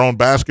bring their own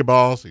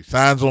basketballs. He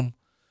signs them.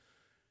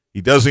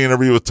 He does the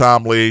interview with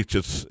Tom Leach.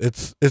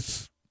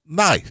 It's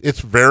nice.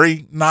 It's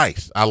very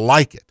nice. I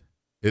like it.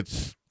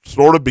 It's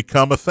sort of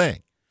become a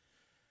thing.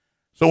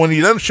 So when he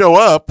doesn't show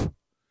up,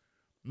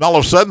 and all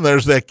of a sudden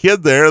there's that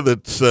kid there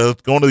that's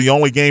going to the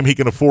only game he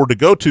can afford to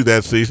go to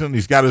that season.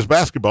 He's got his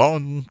basketball,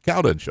 and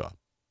Cal doesn't show up.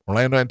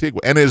 Orlando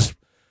Antigua. And his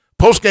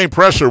post-game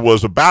presser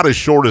was about as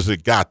short as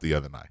it got the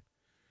other night.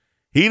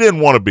 He didn't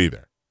want to be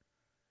there.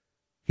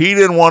 He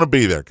didn't want to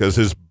be there because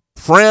his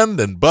friend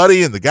and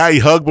buddy and the guy he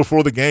hugged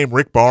before the game,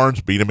 Rick Barnes,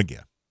 beat him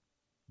again.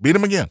 Beat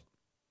him again.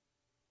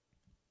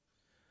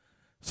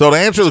 So to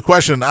answer the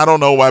question, I don't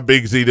know why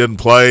Big Z didn't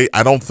play.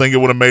 I don't think it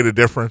would have made a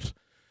difference.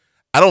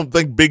 I don't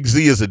think Big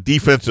Z is a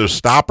defensive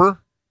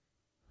stopper.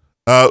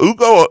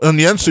 Ugo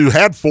Onyenso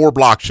had 4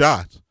 blocked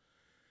shots.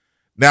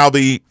 Now,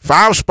 the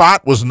 5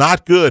 spot was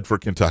not good for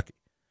Kentucky.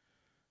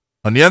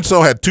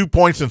 Onyenso had 2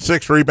 points and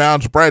 6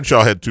 rebounds.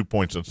 Bradshaw had 2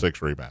 points and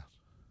 6 rebounds.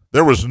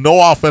 There was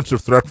no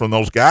offensive threat from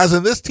those guys,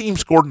 and this team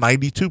scored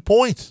 92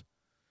 points.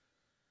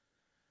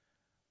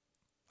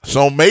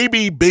 So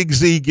maybe Big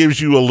Z gives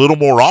you a little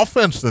more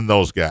offense than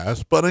those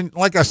guys. But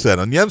like I said,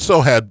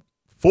 Onyenso had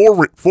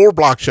 4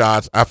 block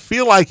shots. I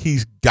feel like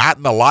he's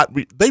gotten a lot.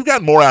 They've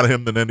gotten more out of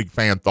him than any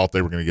fan thought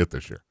they were going to get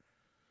this year.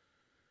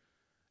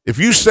 If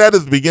you said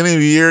at the beginning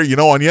of the year,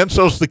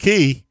 Onyenso's the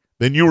key,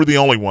 then you were the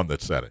only one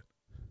that said it.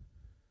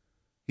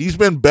 He's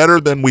been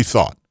better than we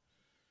thought.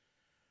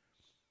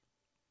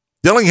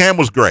 Dillingham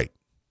was great.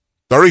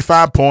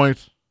 35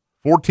 points,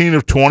 14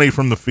 of 20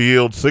 from the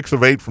field, 6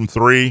 of 8 from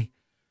 3.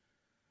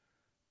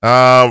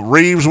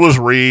 Reeves was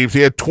Reeves.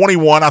 He had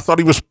 21. I thought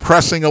he was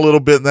pressing a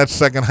little bit in that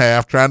second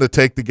half, trying to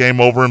take the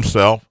game over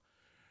himself.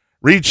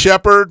 Reed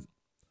Shepherd,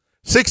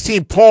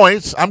 16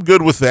 points. I'm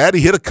good with that. He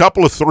hit a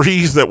couple of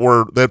threes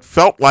that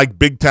felt like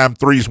big-time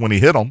threes when he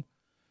hit them.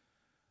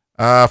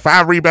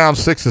 5 rebounds,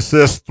 6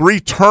 assists, 3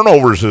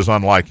 turnovers is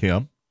unlike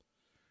him.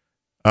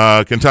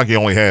 Kentucky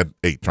only had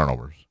 8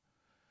 turnovers.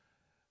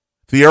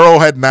 Thiero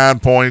had 9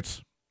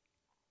 points.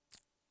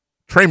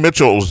 Trey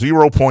Mitchell,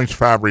 0 points,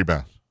 5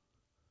 rebounds.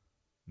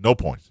 No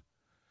points.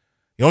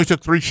 He only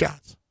took 3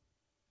 shots.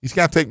 He's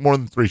got to take more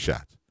than 3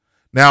 shots.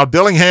 Now,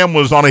 Dillingham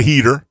was on a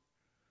heater.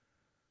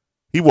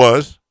 He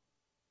was.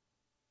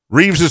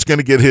 Reeves is going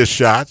to get his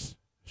shots.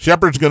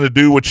 Shepard's going to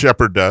do what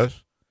Shepard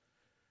does.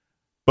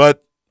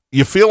 But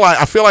I feel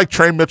like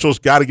Trey Mitchell's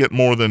got to get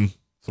more than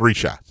 3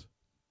 shots.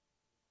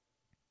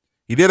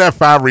 He did have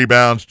 5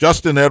 rebounds.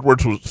 Justin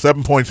Edwards was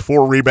 7 points,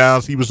 4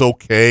 rebounds. He was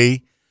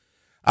okay.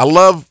 I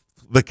love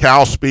the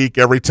Cal speak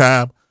every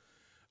time.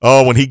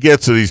 Oh, when he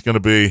gets it, he's going to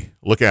be,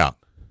 look out.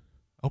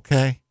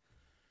 Okay.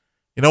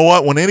 You know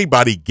what? When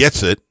anybody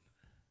gets it,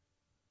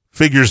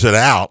 figures it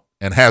out,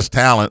 and has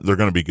talent, they're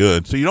going to be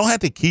good. So you don't have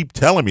to keep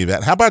telling me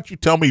that. How about you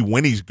tell me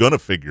when he's going to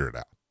figure it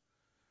out?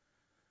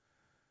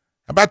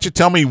 How about you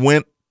tell me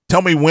when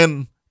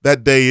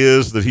that day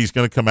is that he's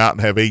going to come out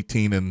and have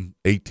 18 and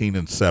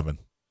 7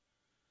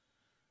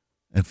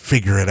 and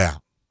figure it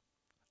out.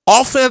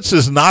 Offense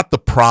is not the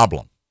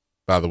problem,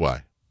 by the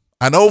way.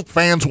 I know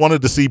fans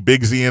wanted to see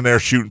Big Z in there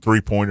shooting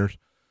 3-pointers.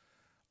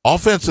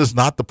 Offense is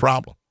not the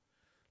problem.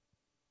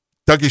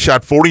 Kentucky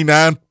shot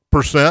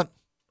 49%,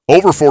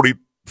 over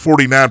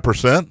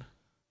 49%,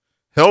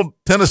 held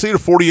Tennessee to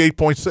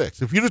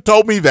 48.6. If you'd have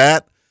told me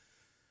that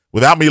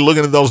without me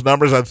looking at those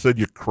numbers, I'd said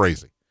you're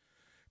crazy.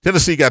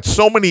 Tennessee got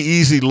so many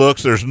easy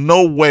looks, there's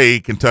no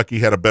way Kentucky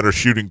had a better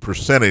shooting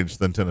percentage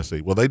than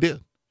Tennessee. Well, they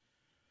did.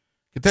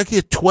 Kentucky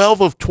had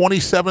 12 of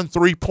 27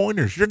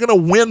 3-pointers. You're going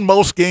to win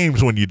most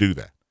games when you do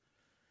that.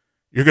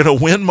 You're going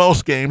to win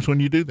most games when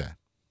you do that.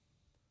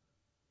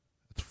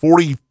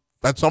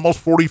 That's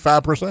almost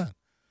 45%.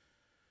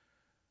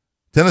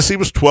 Tennessee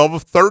was 12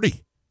 of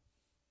 30.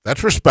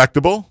 That's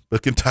respectable,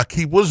 but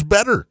Kentucky was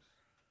better.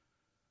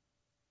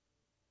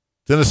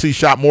 Tennessee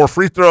shot more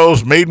free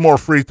throws, made more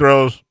free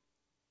throws.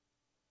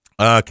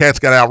 Cats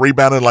got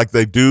out-rebounded like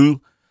they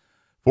do,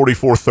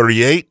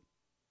 44-38.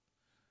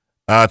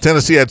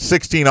 Tennessee had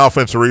 16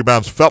 offensive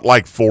rebounds, felt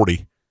like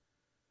 40.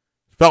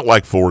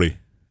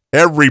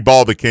 Every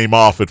ball that came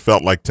off, it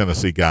felt like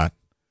Tennessee got.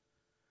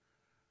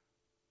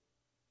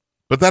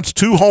 But that's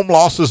 2 home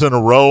losses in a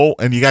row,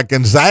 and you got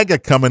Gonzaga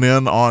coming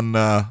in on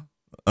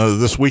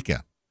this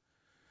weekend.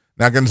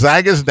 Now,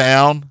 Gonzaga's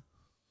down.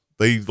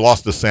 They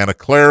lost to Santa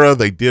Clara.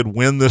 They did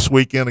win this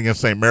weekend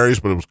against St.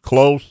 Mary's, but it was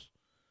close.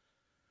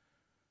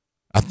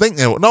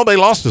 They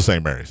lost to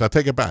St. Mary's. I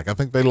take it back. I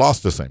think they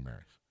lost to St. Mary's.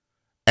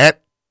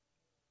 At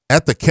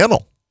the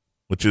Kennel,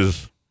 which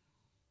is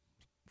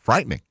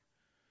frightening.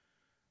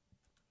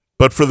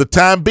 But for the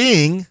time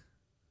being,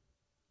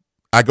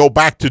 I go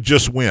back to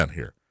just win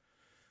here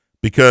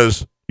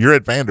because you're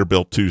at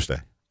Vanderbilt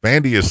Tuesday.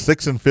 Vandy is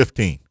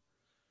 6-15.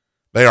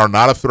 They are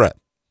not a threat.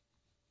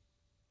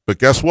 But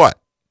guess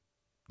what?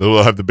 They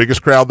will have the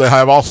biggest crowd they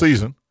have all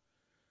season.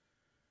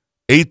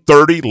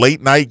 8:30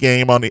 late night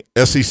game on the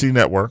SEC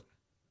network.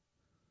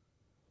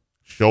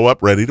 Show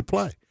up ready to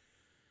play.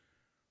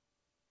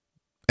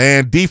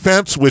 And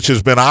defense, which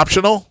has been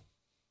optional,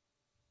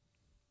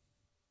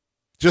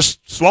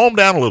 Just slow them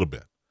down a little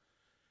bit.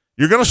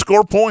 You're going to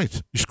score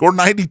points. You scored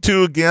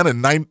 92 again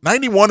and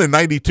 91 and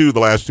 92 the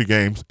last two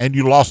games, and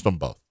you lost them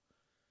both.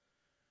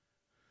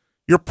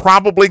 You're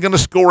probably going to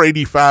score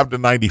 85 to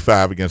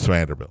 95 against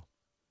Vanderbilt.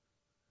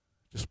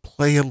 Just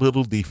play a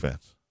little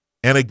defense.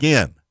 And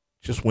again,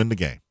 just win the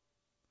game.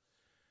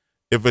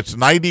 If it's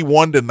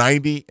 91 to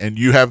 90 and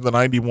you have the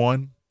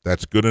 91,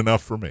 that's good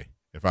enough for me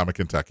if I'm a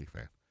Kentucky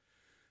fan.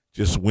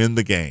 Just win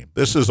the game.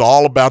 This is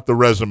all about the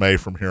resume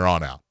from here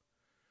on out.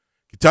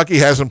 Kentucky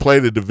hasn't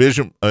played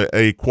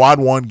a quad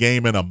one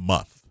game in a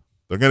month.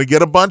 They're going to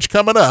get a bunch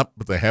coming up,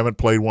 but they haven't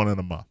played one in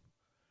a month.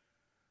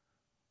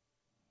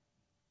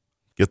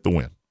 Get the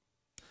win.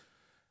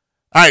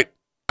 All right.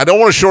 I don't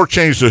want to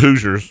shortchange the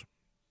Hoosiers.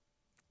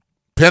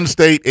 Penn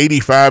State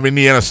 85,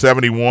 Indiana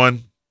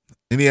 71.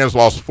 Indiana's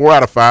lost 4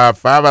 out of 5,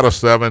 5 out of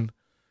 7.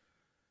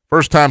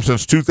 First time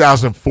since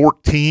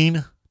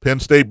 2014, Penn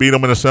State beat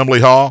them in Assembly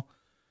Hall.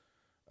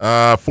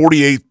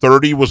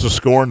 48-30 was the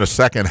score in the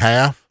second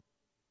half.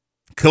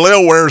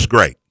 Khalil Ware's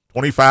great,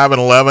 25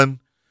 and 11.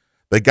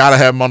 They got to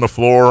have him on the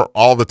floor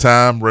all the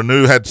time.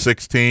 Renew had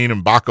 16,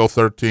 and Mbako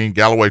 13,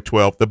 Galloway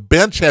 12. The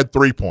bench had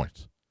 3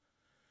 points.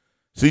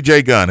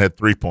 C.J. Gunn had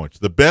 3 points.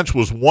 The bench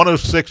was 1 of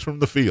 6 from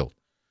the field.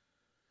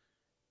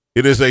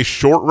 It is a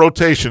short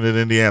rotation in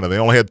Indiana. They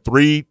only had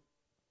 3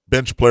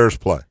 bench players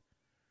play.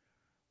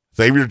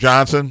 Xavier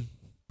Johnson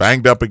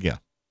banged up again.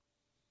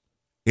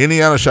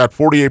 Indiana shot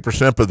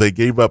 48%, but they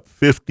gave up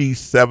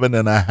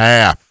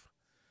 57.5.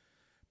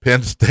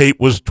 Penn State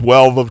was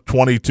 12 of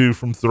 22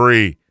 from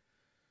 3.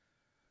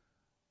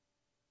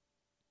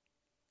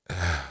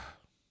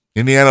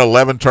 Indiana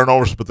 11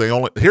 turnovers, but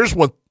here's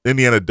what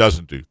Indiana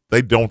doesn't do.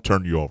 They don't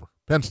turn you over.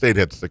 Penn State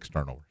had 6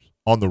 turnovers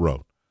on the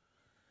road.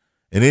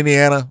 And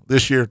Indiana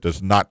this year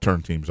does not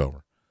turn teams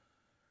over.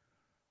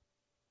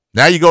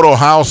 Now you go to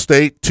Ohio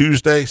State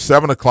Tuesday,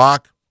 7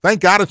 o'clock.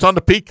 Thank God it's on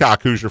the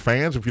Peacock, Hoosier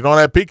fans. If you don't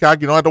have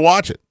Peacock, you don't have to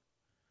watch it.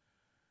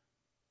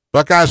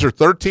 Buckeyes are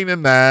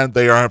 13-9.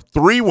 They have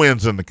 3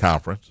 wins in the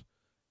conference.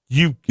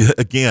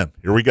 Again,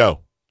 here we go.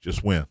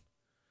 Just win.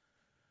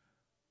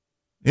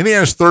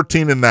 Indiana's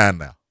 13-9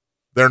 now.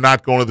 They're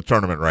not going to the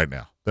tournament right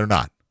now. They're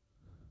not.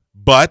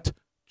 But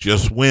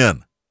just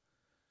win.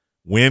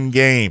 Win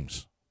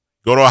games.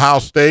 Go to Ohio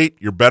State.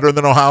 You're better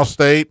than Ohio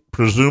State,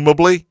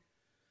 presumably.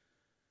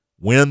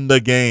 Win the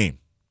game.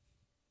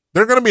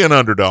 They're going to be an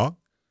underdog.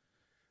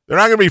 They're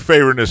not going to be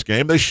favored in this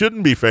game. They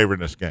shouldn't be favored in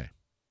this game.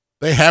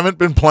 They haven't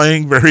been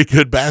playing very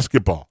good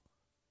basketball.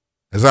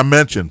 As I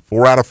mentioned,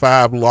 4 out of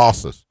 5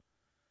 losses.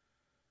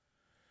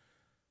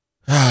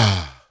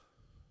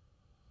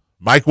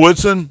 Mike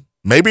Woodson,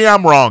 maybe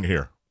I'm wrong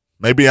here.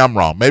 Maybe I'm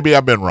wrong. Maybe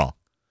I've been wrong.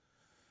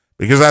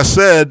 Because I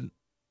said,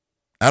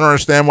 I don't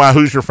understand why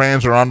Hoosier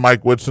fans are on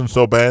Mike Woodson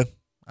so bad.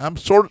 I'm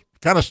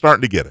kind of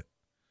starting to get it.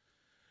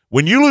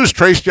 When you lose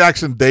Trace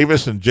Jackson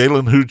Davis and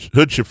Jalen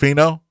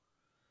Hood-Schifino,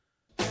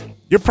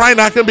 you're probably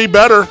not going to be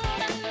better.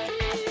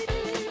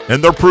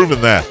 And they're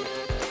proving that.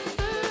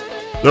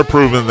 They're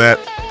proving that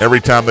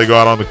every time they go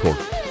out on the court.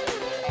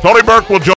 Tony Burke will join.